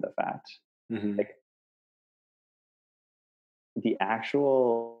happens after the fact. Mm-hmm. Like the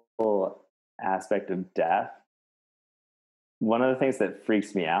actual aspect of death, one of the things that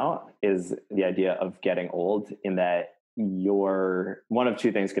freaks me out is the idea of getting old, in that one of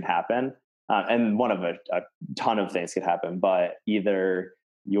two things could happen. And one of a ton of things could happen, but either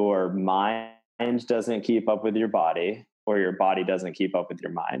your mind doesn't keep up with your body, or your body doesn't keep up with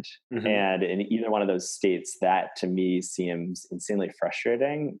your mind. Mm-hmm. And in either one of those states, that to me seems insanely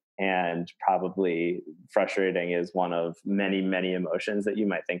frustrating. And probably frustrating is one of many, many emotions that you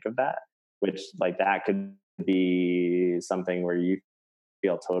might think of that, which, like, that could be something where you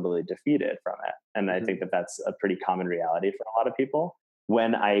feel totally defeated from it. And I think that that's a pretty common reality for a lot of people.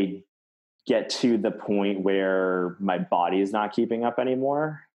 When I get to the point where my body is not keeping up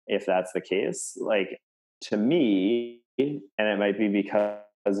anymore, if that's the case, like, to me, and it might be because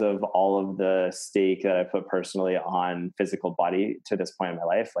of all of the stake that I put personally on physical body to this point in my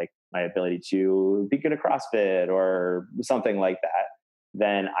life, like my ability to be good at CrossFit or something like that,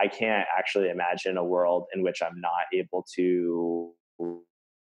 then I can't actually imagine a world in which I'm not able to,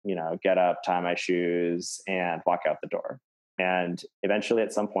 get up, tie my shoes, and walk out the door. And eventually,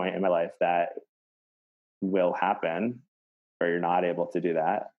 at some point in my life, that will happen, where you're not able to do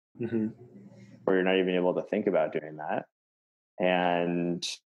that, Mm-hmm. or you're not even able to think about doing that. And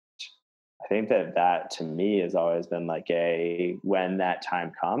I think that to me has always been like when that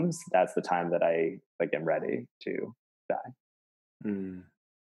time comes, that's the time that I am ready to die. Mm.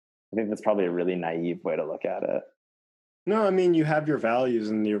 I think that's probably a really naive way to look at it. No, I mean, you have your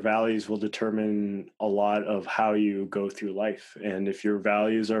values, and your values will determine a lot of how you go through life. And if your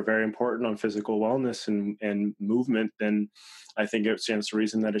values are very important on physical wellness and movement, then I think it stands to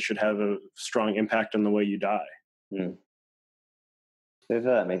reason that it should have a strong impact on the way you die. I think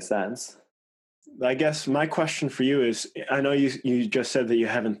that makes sense. I guess my question for you is, I know you just said that you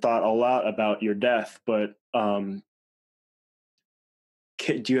haven't thought a lot about your death, but do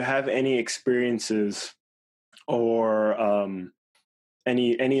you have any experiences or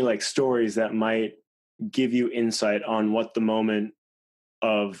any like stories that might give you insight on what the moment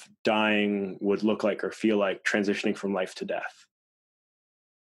of dying would look like or feel like, transitioning from life to death?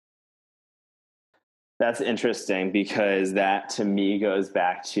 That's interesting, because that to me goes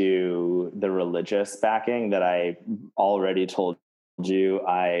back to the religious backing that I already told you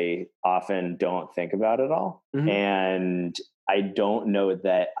I often don't think about at all. Mm-hmm. And I don't know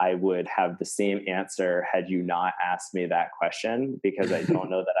that I would have the same answer had you not asked me that question, because I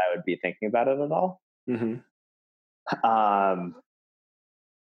don't know that I would be thinking about it at all. Mm-hmm.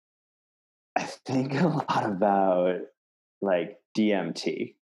 I think a lot about like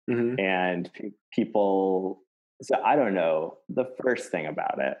DMT. Mm-hmm. And people, so I don't know the first thing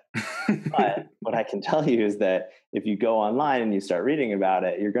about it, but what I can tell you is that if you go online and you start reading about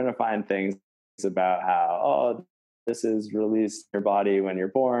it, you're going to find things about how, this is released in your body when you're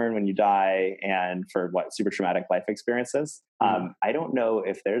born, when you die, and for super traumatic life experiences. Mm-hmm. I don't know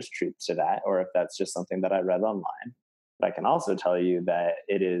if there's truth to that, or if that's just something that I read online. But I can also tell you that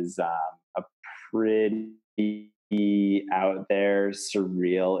it is a pretty out there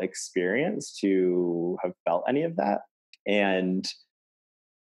surreal experience to have felt any of that. And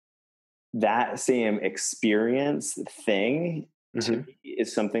that same experience thing to me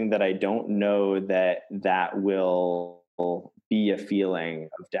is something that I don't know that will be a feeling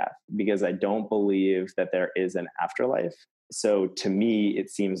of death, because I don't believe that there is an afterlife. So to me, it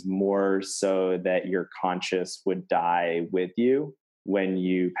seems more so that your conscious would die with you when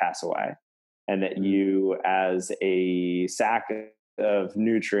you pass away, and that you, as a sack of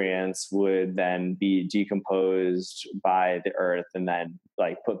nutrients, would then be decomposed by the earth, and then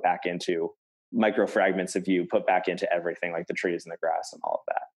put back into micro fragments of you, put back into everything, like the trees and the grass and all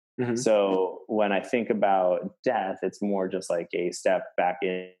of that. Mm-hmm. So when I think about death, it's more just like a step back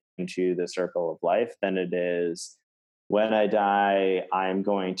into the circle of life than it is when I die, I'm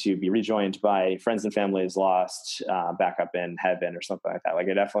going to be rejoined by friends and families lost back up in heaven or something like that. Like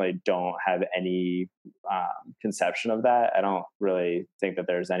I definitely don't have any conception of that. I don't really think that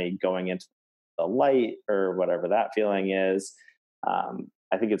there's any going into the light or whatever that feeling is.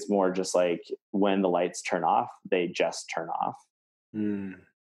 I think it's more just like when the lights turn off, they just turn off. Mm.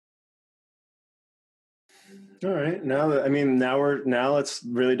 All right. Now let's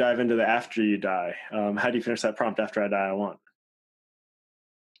really dive into the after you die. How do you finish that prompt? After I die, I want.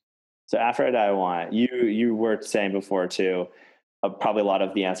 So after I die, I want you were saying before too, probably a lot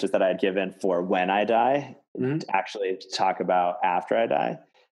of the answers that I had given for when I die, Mm-hmm. actually talk about after I die.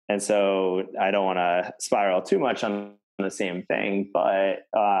 And so I don't want to spiral too much on the same thing, but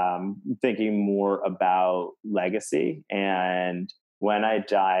thinking more about legacy and when I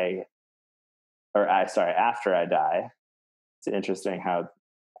die, after I die. It's interesting how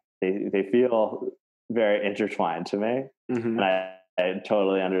they feel very intertwined to me. Mm-hmm. And I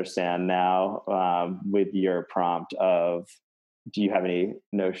totally understand now with your prompt of, do you have any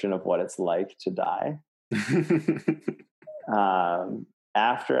notion of what it's like to die?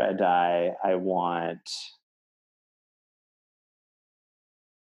 After I die, I want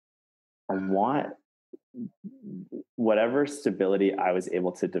whatever stability I was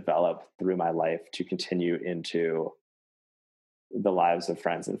able to develop through my life to continue into the lives of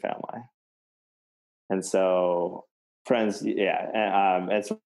friends and family. And so friends, yeah. And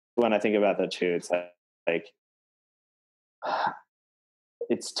so when I think about that too, it's like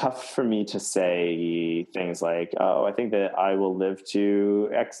it's tough for me to say things like, oh, I think that I will live to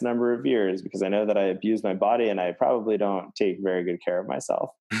X number of years because I know that I abuse my body and I probably don't take very good care of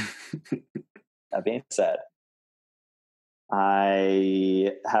myself. That being said,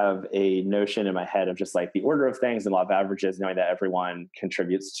 I have a notion in my head of just like the order of things and law of averages, knowing that everyone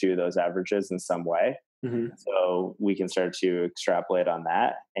contributes to those averages in some way. Mm-hmm. So we can start to extrapolate on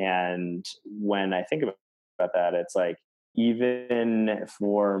that. And when I think about that, it's like, even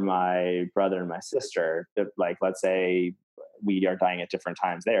for my brother and my sister, like, let's say we are dying at different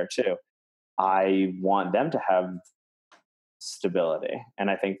times there too. I want them to have stability. And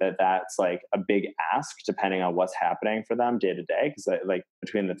I think that that's like a big ask depending on what's happening for them day to day. Cause like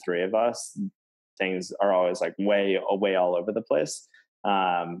between the three of us, things are always like way all over the place.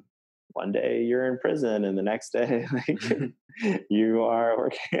 One day you're in prison and the next day like you are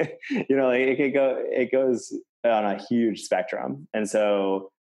working, like it goes on a huge spectrum. And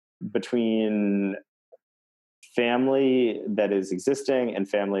so between family that is existing and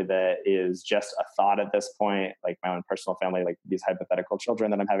family that is just a thought at this point, like my own personal family, like these hypothetical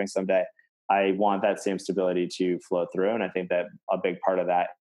children that I'm having someday, I want that same stability to flow through. And I think that a big part of that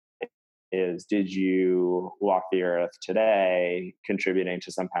is, did you walk the earth today contributing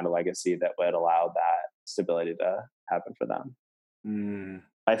to some kind of legacy that would allow that stability to happen for them? Mm.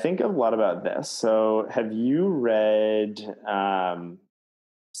 I think a lot about this. So have you read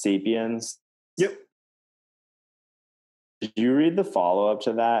Sapiens? Yep. Did you read the follow-up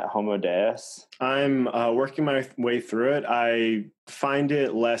to that, Homo Deus? I'm working my way through it. I find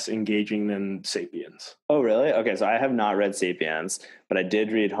it less engaging than Sapiens. Oh, really? Okay, so I have not read Sapiens, but I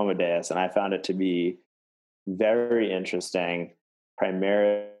did read Homo Deus, and I found it to be very interesting,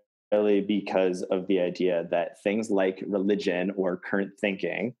 primarily because of the idea that things like religion or current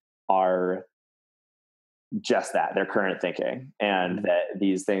thinking are just that. They're current thinking, and that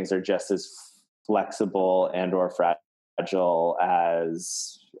these things are just as flexible and or fragile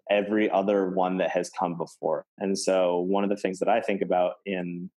as every other one that has come before. And so one of the things that I think about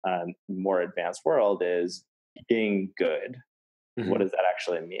in a more advanced world is being good. Mm-hmm. What does that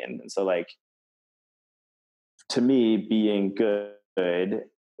actually mean? And so like, to me, being good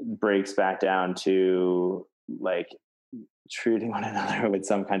breaks back down to like treating one another with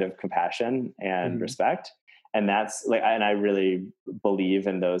some kind of compassion and mm-hmm. respect. And that's like, and I really believe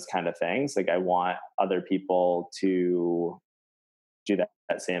in those kind of things. Like I want other people to do that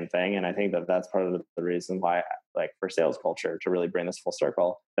same thing. And I think that that's part of the reason why, like for sales culture, to really bring this full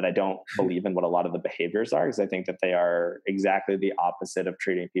circle, that I don't believe in what a lot of the behaviors are, because I think that they are exactly the opposite of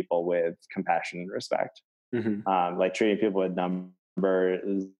treating people with compassion and respect. Mm-hmm. Like treating people with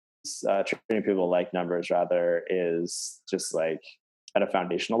numbers, treating people like numbers rather, is just like at a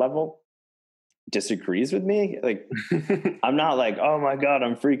foundational level disagrees with me. Like I'm not like, oh my God,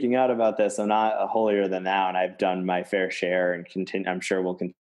 I'm freaking out about this. I'm not a holier than thou, and I've done my fair share and I'm sure we'll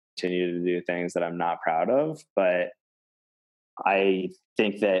continue to do things that I'm not proud of. But I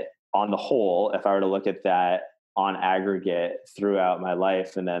think that on the whole, if I were to look at that on aggregate throughout my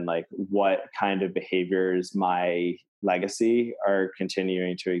life, and then like what kind of behaviors my legacy are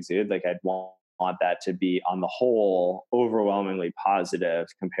continuing to exude. Like I'd want that to be on the whole overwhelmingly positive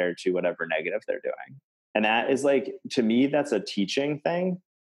compared to whatever negative they're doing. And that is like, to me, that's a teaching thing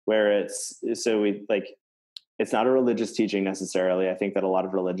where it's not a religious teaching necessarily. I think that a lot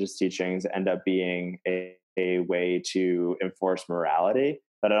of religious teachings end up being a way to enforce morality,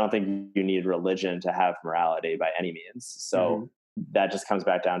 but I don't think you need religion to have morality by any means. So that just comes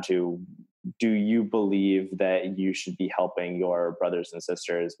back down to, do you believe that you should be helping your brothers and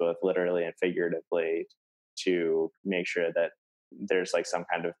sisters, both literally and figuratively, to make sure that there's like some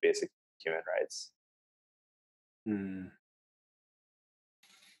kind of basic human rights?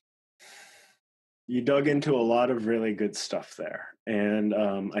 You dug into a lot of really good stuff there. And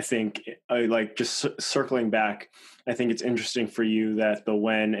I think, like, just circling back, I think it's interesting for you that the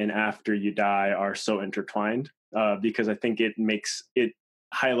when and after you die are so intertwined, because I think it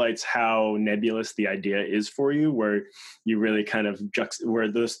highlights how nebulous the idea is for you, where you really kind of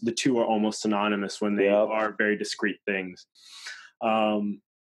where the two are almost synonymous when they are very discrete things.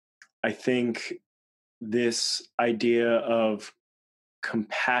 I think this idea of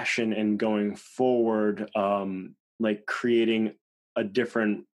compassion and going forward, like creating a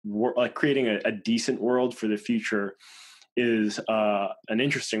different like creating a decent world for the future, is an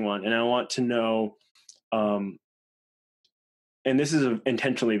interesting one. And I want to know, and this is an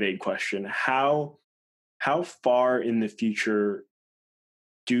intentionally vague question, how far in the future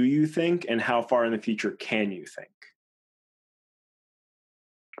do you think, and how far in the future can you think?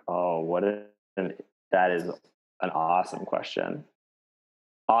 Oh, that is an awesome question.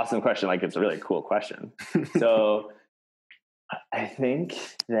 Awesome question. Like, it's a really cool question. So I think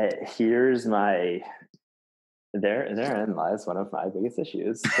that here's therein lies one of my biggest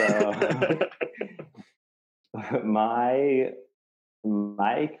issues. So my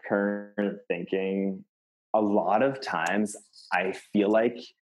current thinking, a lot of times I feel like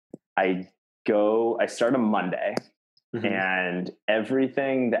I start on Monday, and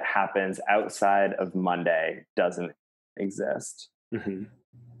everything that happens outside of Monday doesn't exist.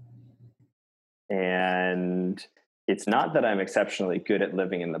 And it's not that I'm exceptionally good at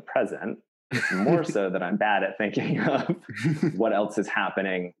living in the present. It's more so that I'm bad at thinking of what else is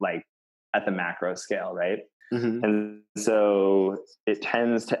happening, like at the macro scale, right? And so it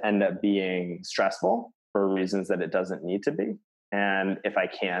tends to end up being stressful for reasons that it doesn't need to be. And if I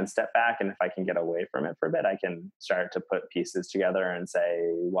can step back and if I can get away from it for a bit, I can start to put pieces together and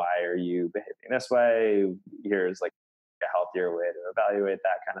say, why are you behaving this way? Here's like a healthier way to evaluate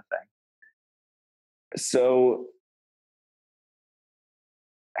that kind of thing. So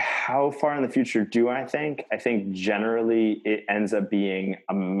how far in the future do I think? I think generally it ends up being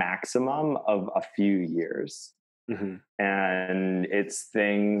a maximum of a few years. And it's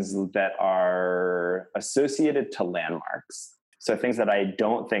things that are associated to landmarks. So things that I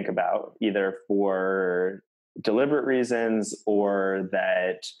don't think about either for deliberate reasons or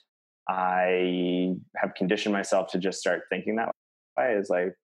that I have conditioned myself to just start thinking that way is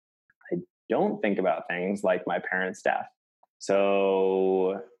like, I don't think about things like my parents' death.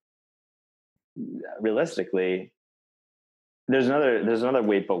 So realistically, there's another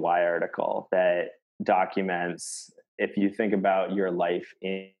Wait But Why article that documents, if you think about your life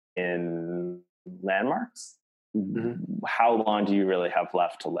in landmarks, how long do you really have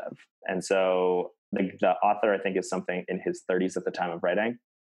left to live? And so the author, I think, is something in his 30s at the time of writing.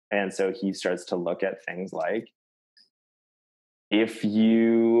 And so he starts to look at things like, if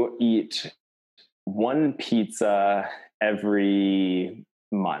you eat one pizza every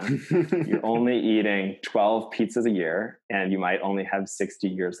month, you're only eating 12 pizzas a year, and you might only have 60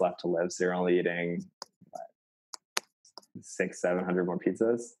 years left to live. So you're only eating 600-700 more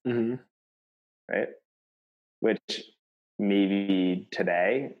pizzas, right? Which maybe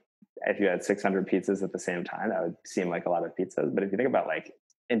today, if you had 600 pizzas at the same time, that would seem like a lot of pizzas. But if you think about like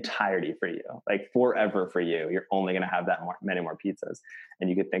entirety for you, like forever for you, you're only going to have many more pizzas. And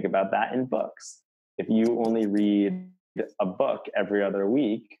you could think about that in books. If you only read a book every other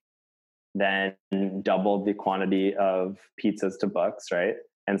week, then double the quantity of pizzas to books, right?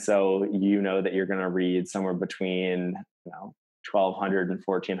 And so you know that you're going to read somewhere between 1,200 and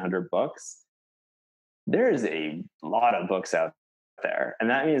 1,400 books. There's a lot of books out there. And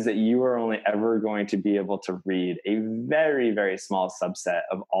that means that you are only ever going to be able to read a very, very small subset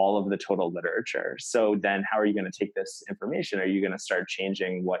of all of the total literature. So then how are you going to take this information? Are you going to start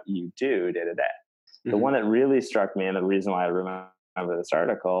changing what you do day to day? The one that really struck me, and the reason why I remember this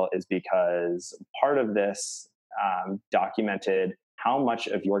article, is because part of this documented how much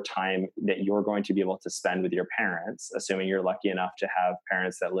of your time that you're going to be able to spend with your parents, assuming you're lucky enough to have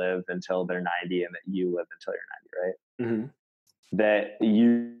parents that live until they're 90 and that you live until you're 90, right? Mm-hmm. That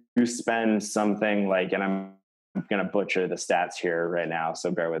you spend something like, and I'm going to butcher the stats here right now,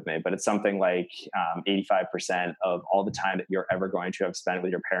 so bear with me, but it's something like 85% of all the time that you're ever going to have spent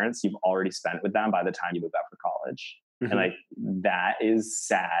with your parents, you've already spent with them by the time you move out for college. Mm-hmm. And like, that is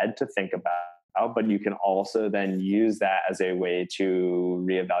sad to think about, but you can also then use that as a way to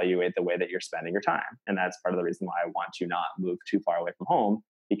reevaluate the way that you're spending your time. And that's part of the reason why I want to not move too far away from home,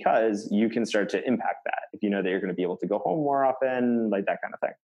 because you can start to impact that if you know that you're going to be able to go home more often, like that kind of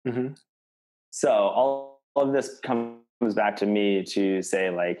thing. Mm-hmm. So all of this comes back to me to say,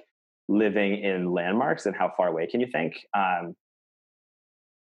 like, living in landmarks and how far away can you think?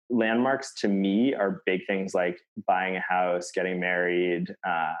 Landmarks to me are big things like buying a house, getting married,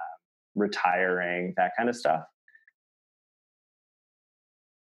 retiring, that kind of stuff.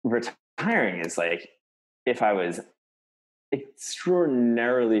 Retiring is like, if I was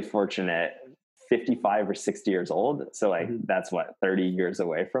extraordinarily fortunate, 55 or 60 years old. So like, Mm-hmm. that's what, 30 years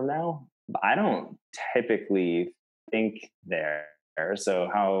away from now. But I don't typically think there. So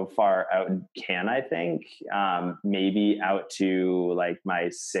how far out can I think? Maybe out to like my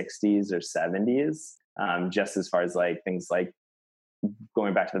 60s or 70s. Just as far as like things like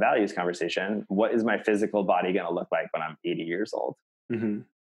going back to the values conversation, what is my physical body going to look like when I'm 80 years old? Mm-hmm.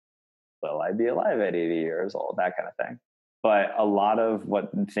 Will I be alive at 80 years old? That kind of thing. But a lot of what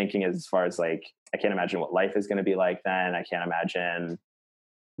thinking is, as far as like, I can't imagine what life is going to be like then. I can't imagine,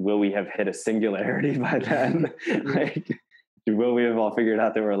 will we have hit a singularity by then? Like, will we have all figured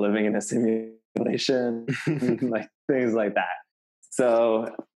out that we're living in a simulation? Like things like that.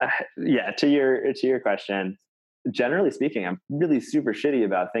 So yeah, to your question, generally speaking, I'm really super shitty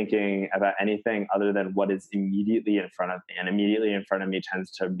about thinking about anything other than what is immediately in front of me. And immediately in front of me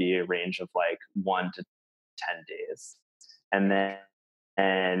tends to be a range of like 1 to 10 days.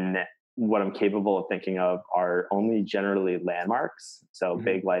 And what I'm capable of thinking of are only generally landmarks. So Mm-hmm.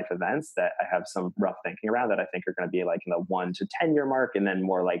 big life events that I have some rough thinking around that I think are going to be like in the 1 to 10 year mark, and then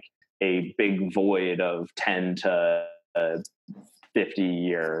more like a big void of 10 to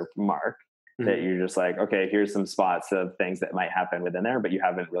 50-year mark. Mm-hmm. That you're just like, okay, here's some spots of things that might happen within there, but you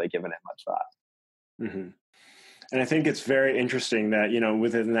haven't really given it much thought. Mm-hmm. And I think it's very interesting that,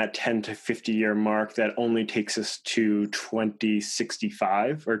 within that 10 to 50 year mark, that only takes us to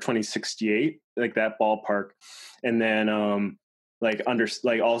 2065 or 2068, like that ballpark. And then,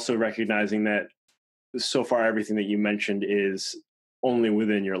 also recognizing that so far, everything that you mentioned is only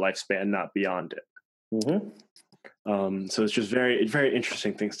within your lifespan, not beyond it. Mm-hmm. So it's just very, very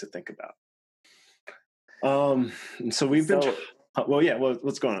interesting things to think about. So we've been,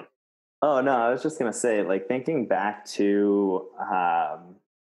 what's going on? Oh, no, I was just going to say, like, thinking back to, I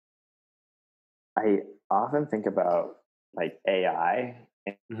often think about like AI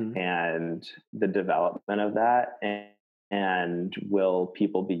Mm-hmm. and the development of that, and will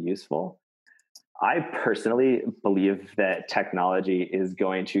people be useful? I personally believe that technology is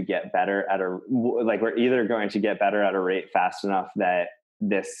going to get better at we're either going to get better at a rate fast enough that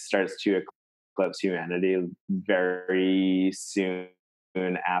this starts to eclipse humanity very soon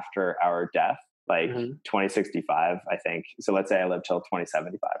after our death, like Mm-hmm. 2065, I think. So let's say I live till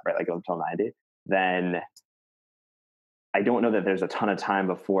 2075, right? Like I live till 90. Then I don't know that there's a ton of time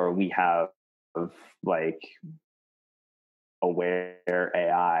before we have like aware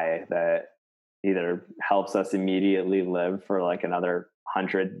AI that either helps us immediately live for like another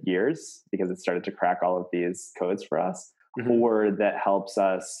 100 years because it started to crack all of these codes for us, mm-hmm. or that helps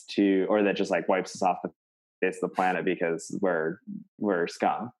us or that just like wipes us off the face of the planet because we're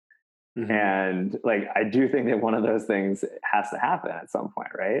scum. Mm-hmm. And like, I do think that one of those things has to happen at some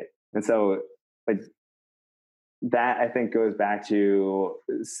point, right? And so like that, I think, goes back to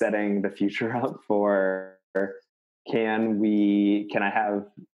setting the future up for, can I have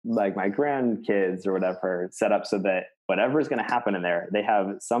like my grandkids or whatever set up so that whatever is going to happen in there, they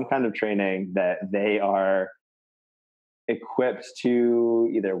have some kind of training that they are equipped to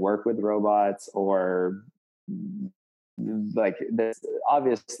either work with robots or like there's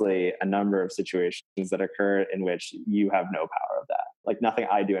obviously a number of situations that occur in which you have no power of that. Like nothing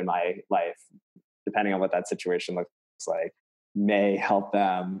I do in my life, depending on what that situation looks like, may help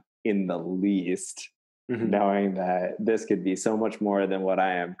them in the least, mm-hmm. knowing that this could be so much more than what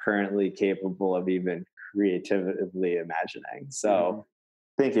I am currently capable of even creatively imagining. So mm-hmm.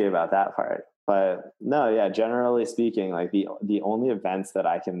 thinking about that part. But no, yeah, generally speaking, like the only events that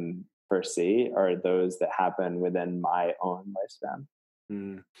I can foresee are those that happen within my own lifespan.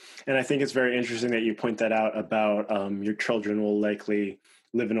 Mm. And I think it's very interesting that you point that out about your children will likely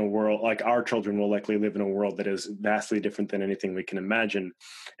live in a world like our children will likely live in a world that is vastly different than anything we can imagine.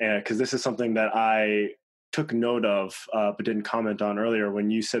 Because this is something that I took note of, but didn't comment on earlier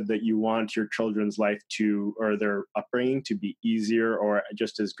when you said that you want your children's life to, or their upbringing to be easier or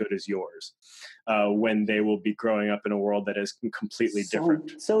just as good as yours when they will be growing up in a world that is completely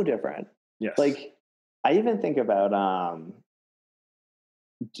different. So different. Yes. Like, I even think about, are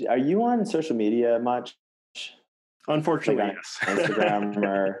you on social media much? Unfortunately, Like on yes. Instagram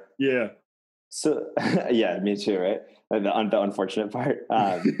or Yeah. so? Yeah, me too. Right. The unfortunate part.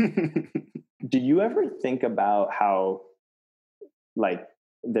 Do you ever think about how, like,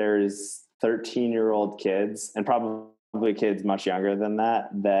 there's 13-year-old kids and probably kids much younger than that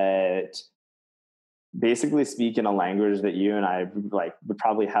that basically speak in a language that you and I like would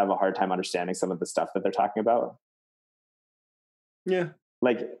probably have a hard time understanding some of the stuff that they're talking about? Yeah.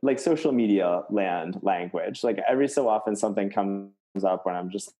 Like social media land language. Like every so often something comes up when I'm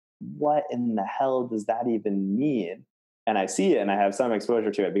just, what in the hell does that even mean? And I see it and I have some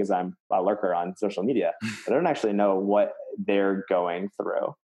exposure to it because I'm a lurker on social media. But I don't actually know what they're going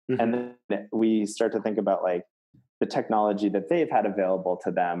through. Mhm. And then we start to think about like the technology that they've had available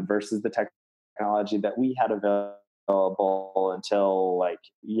to them versus the technology that we had available until, like,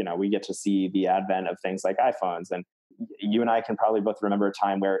 you know, we get to see the advent of things like iPhones. And you and I can probably both remember a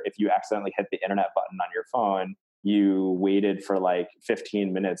time where if you accidentally hit the internet button on your phone, you waited for like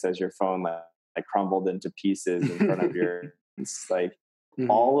 15 minutes as your phone like crumbled into pieces in front of your, it's like Mhm.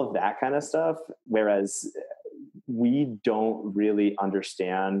 all of that kind of stuff. Whereas we don't really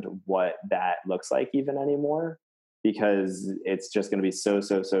understand what that looks like even anymore, because it's just going to be so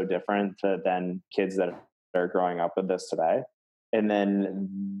different than kids that are growing up with this today. And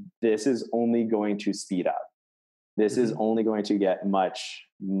then this is only going to speed up. This is Mhm. only going to get much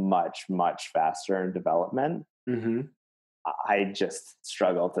faster in development. Mhm. I just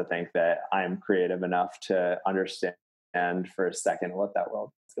struggle to think that I'm creative enough to understand for a second what that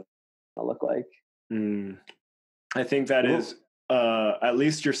world is going to look like. Mm. I think that Ooh. is at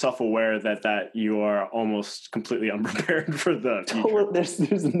least you're self-aware that you are almost completely unprepared for the future.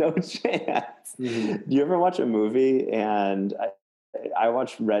 There's no chance. Mhm. Do you ever watch a movie? And I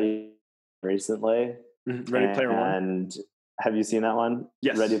watched Ready recently, Mhm. Ready Player One? and have you seen that one?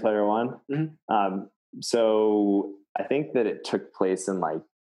 Ready Yes. Player One. Mhm. So I think that it took place in like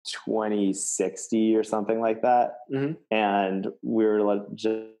 2060 or something like that, Mhm. and we were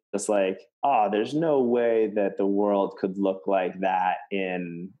just like, oh, there's no way that the world could look like that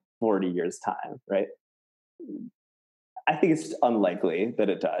in 40 years time, right? I think it's unlikely that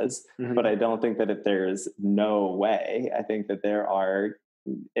it does, but Mhm. I don't think that there's no way. I think that there are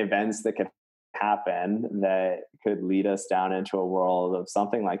events that could happen that could lead us down into a world of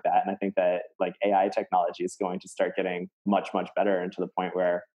something like that. And I think that like AI technology is going to start getting much better, and to the point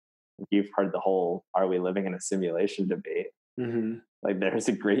where you've heard the whole "Are we living in a simulation?" debate. Mhm. Like there's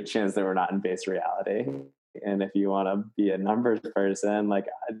a great chance that we're not in base reality. And if you want to be a numbers person, like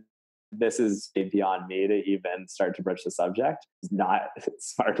this is beyond me to even start to broach the subject. It's not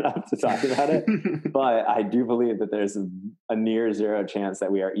smart enough to talk about it. But I do believe that there's a near zero chance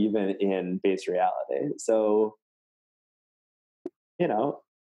that we are even in base reality. So, you know,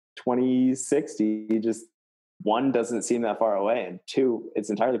 2060, just one, doesn't seem that far away. And two, it's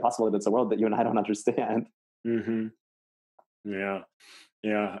entirely possible that it's a world that you and I don't understand. Mhm. Yeah.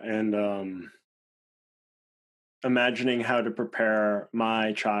 Yeah. And imagining how to prepare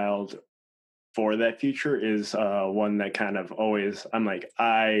my child for that future is one that kind of always I'm like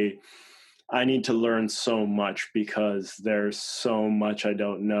I need to learn so much because there's so much I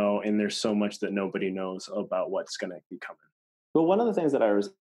don't know and there's so much that nobody knows about what's going to be coming. But one of the things that I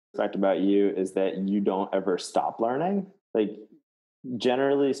respect about you is that you don't ever stop learning. Like,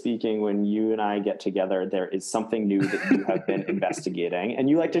 generally speaking, when you and I get together, there is something new that you have been investigating and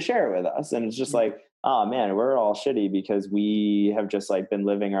you like to share it with us. And it's just like, oh man, we're all shitty because we have just like been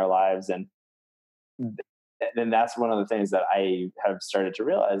living our lives. And that's one of the things that I have started to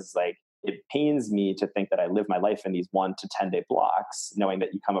realize. Like, it pains me to think that I live my life in these 1 to 10 day blocks, knowing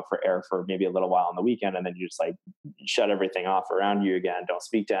that you come up for air for maybe a little while on the weekend, and then you just like shut everything off around you again. Don't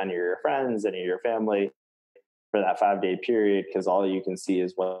speak to any of your friends, any of your family for that 5 day period, because all you can see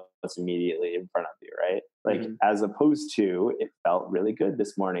is what's immediately in front of you, right? Like, Mhm. as opposed to, it felt really good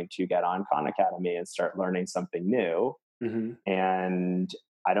this morning to get on Khan Academy and start learning something new. Mhm. And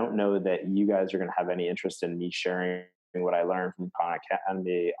I don't know that you guys are going to have any interest in me sharing what I learned from Khan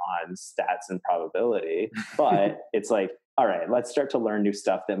Academy on stats and probability, but it's like, all right, let's start to learn new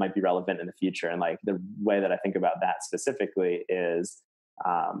stuff that might be relevant in the future. And like the way that I think about that specifically is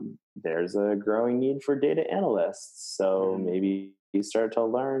there's a growing need for data analysts. So Mhm. maybe you start to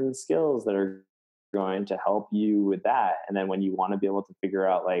learn skills that are going to help you with that. And then when you want to be able to figure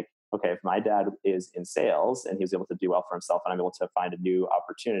out, like, okay, if my dad is in sales and he was able to do well for himself and I'm able to find a new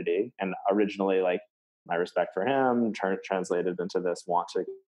opportunity, and originally, like, my respect for him translated into this want to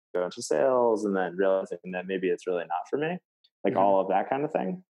go into sales, and then realizing that maybe it's really not for me, like Mhm. all of that kind of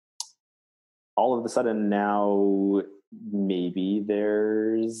thing. All of a sudden now, maybe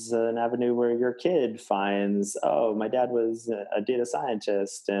there's an avenue where your kid finds, oh, my dad was a data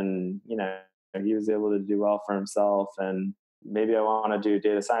scientist, and he was able to do well for himself, and maybe I want to do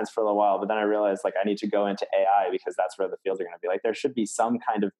data science for a little while, but then I realized, like, I need to go into AI because that's where the fields are going to be. Like, there should be some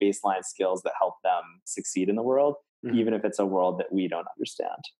kind of baseline skills that help them succeed in the world, Mhm. even if it's a world that we don't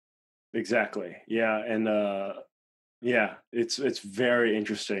understand. Exactly. Yeah, and yeah, it's very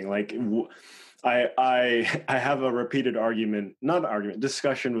interesting. Like I have a repeated argument, not argument,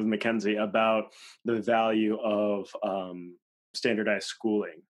 discussion with Mackenzie about the value of standardized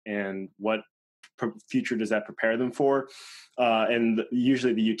schooling and what future does that prepare them for. And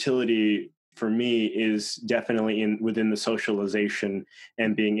usually the utility for me is definitely in within the socialization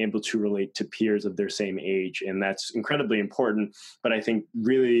and being able to relate to peers of their same age, and that's incredibly important. But I think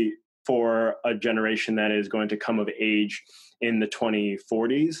really for a generation that is going to come of age in the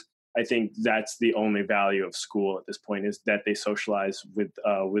 2040s, I think that's the only value of school at this point, is that they socialize with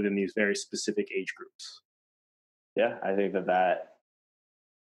within these very specific age groups. Yeah, I think that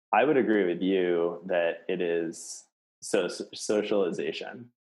I would agree with you that it is socialization.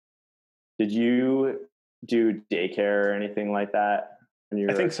 Did you do daycare or anything like that when you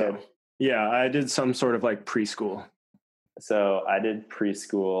I were think a so. kid? Yeah, I did some sort of like preschool. So I did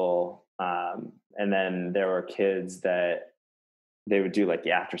preschool, and then there were kids that they would do like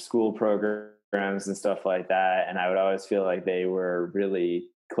the after school programs and stuff like that. And I would always feel like they were really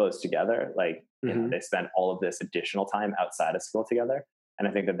close together. Like, Hmm. they spent all of this additional time outside of school together. And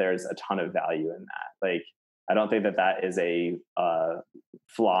I think that there's a ton of value in that. Like, I don't think that that is a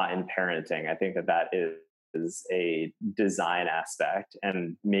flaw in parenting. I think that that is a design aspect.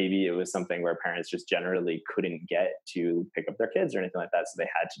 And maybe it was something where parents just generally couldn't get to pick up their kids or anything like that. So they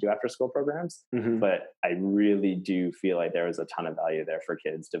had to do after school programs. Hmm. But I really do feel like there was a ton of value there for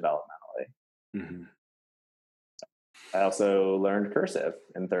kids developmentally. Hmm. I also learned cursive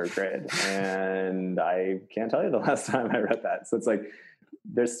in third grade, and I can't tell you the last time I read that. So it's like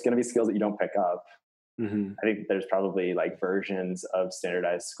there's going to be skills that you don't pick up. Hmm. I think there's probably like versions of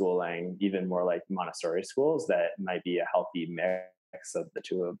standardized schooling, even more like Montessori schools, that might be a healthy mix of the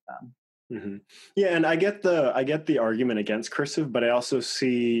two of them. Hmm. Yeah, and I get the argument against cursive, but I also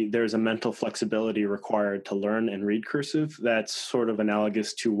see there's a mental flexibility required to learn and read cursive. That's sort of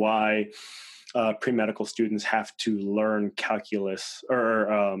analogous to why pre-medical students have to learn calculus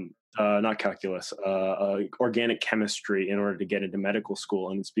or not calculus, organic chemistry in order to get into medical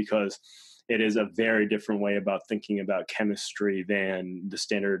school, and it's because it is a very different way about thinking about chemistry than the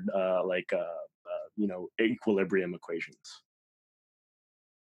standard equilibrium equations.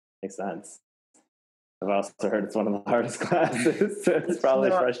 Makes sense. I've also heard it's one of the hardest classes. So it's It's probably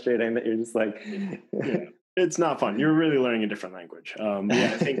not. frustrating that you're just like, Yeah, it's not fun. You're really learning a different language. Yeah,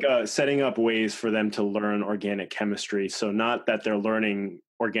 I think setting up ways for them to learn organic chemistry. So not that they're learning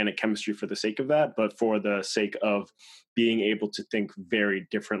organic chemistry for the sake of that, but for the sake of being able to think very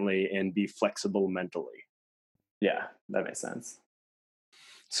differently and be flexible mentally. yeah, that makes sense.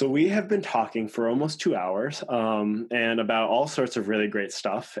 So we have been talking for almost 2 hours, and about all sorts of really great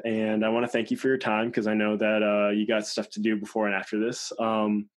stuff. And I want to thank you for your time because I know that you got stuff to do before and after this.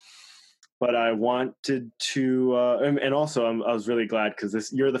 But I wanted to, and also I was really glad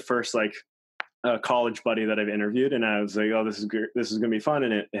because you're the first like college buddy that I've interviewed, and I was like, oh, this is good. This is going to be fun,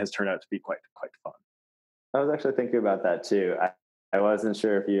 and it has turned out to be quite fun. I was actually thinking about that too. I wasn't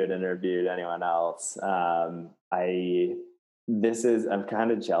sure if you had interviewed anyone else. I'm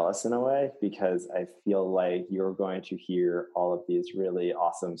kind of jealous in a way because I feel like you're going to hear all of these really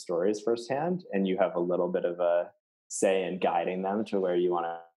awesome stories firsthand, and you have a little bit of a say in guiding them to where you want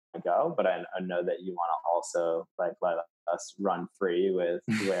to go. But I know that you want to also like let us run free with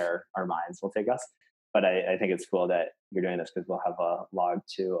where our minds will take us. But I think it's cool that you're doing this because we'll have a log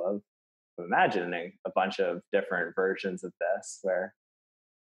too of imagining a bunch of different versions of this where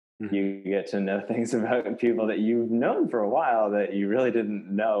Mhm. you get to know things about people that you've known for a while that you really didn't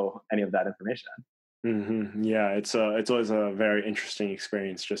know any of that information. Yeah, it's always a very interesting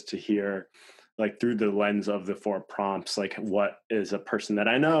experience just to hear, like through the lens of the four prompts, like what is a person that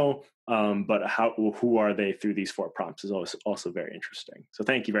I know, but who are they through these four prompts is also very interesting. So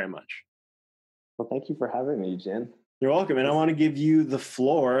thank you very much. Well, thank you for having me, Jen. You're welcome. And I want to give you the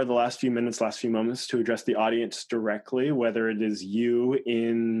floor, the last few minutes, last few moments to address the audience directly, whether it is you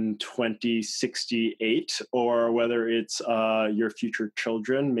in 2068 or whether it's your future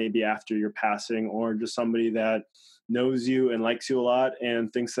children, maybe after your passing, or just somebody that knows you and likes you a lot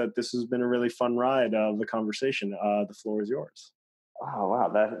and thinks that this has been a really fun ride of the conversation. The floor is yours. Oh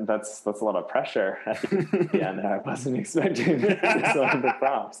wow, that's a lot of pressure at the end. I wasn't expecting so many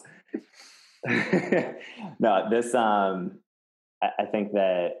prompts. No, this I think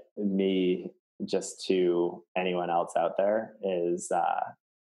that me, just to anyone else out there, is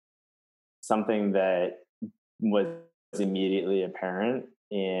something that was immediately apparent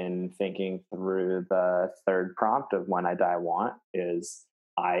in thinking through the third prompt of when I die want is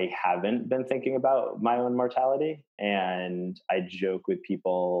I haven't been thinking about my own mortality. And I joke with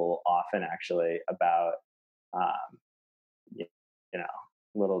people often actually about, um, you know,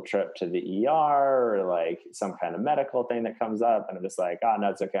 little trip to the ER or like some kind of medical thing that comes up. And I'm just like, oh, no,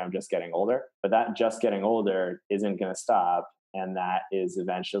 it's okay. I'm just getting older. But that just getting older isn't going to stop. And that is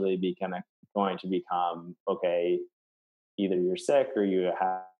eventually going to become, okay, either you're sick or you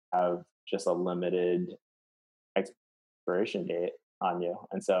have just a limited expiration date on you.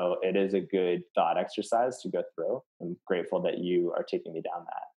 And so it is a good thought exercise to go through. I'm grateful that you are taking me down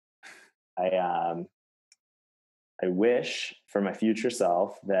that. I wish for my future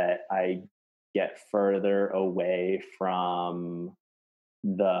self that I get further away from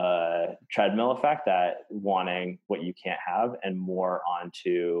the treadmill effect, that wanting what you can't have, and more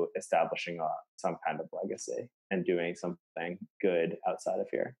onto establishing some kind of legacy and doing something good outside of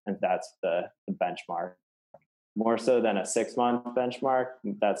here. And that's the benchmark. More so than a 6-month benchmark,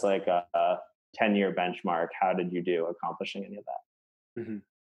 that's like a 10-year benchmark. How did you do accomplishing any of that? Mm-hmm.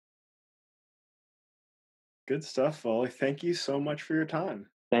 Good stuff, Foley. Thank you so much for your time.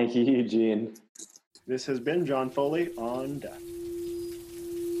 Thank you, Eugene. This has been John Foley on Death.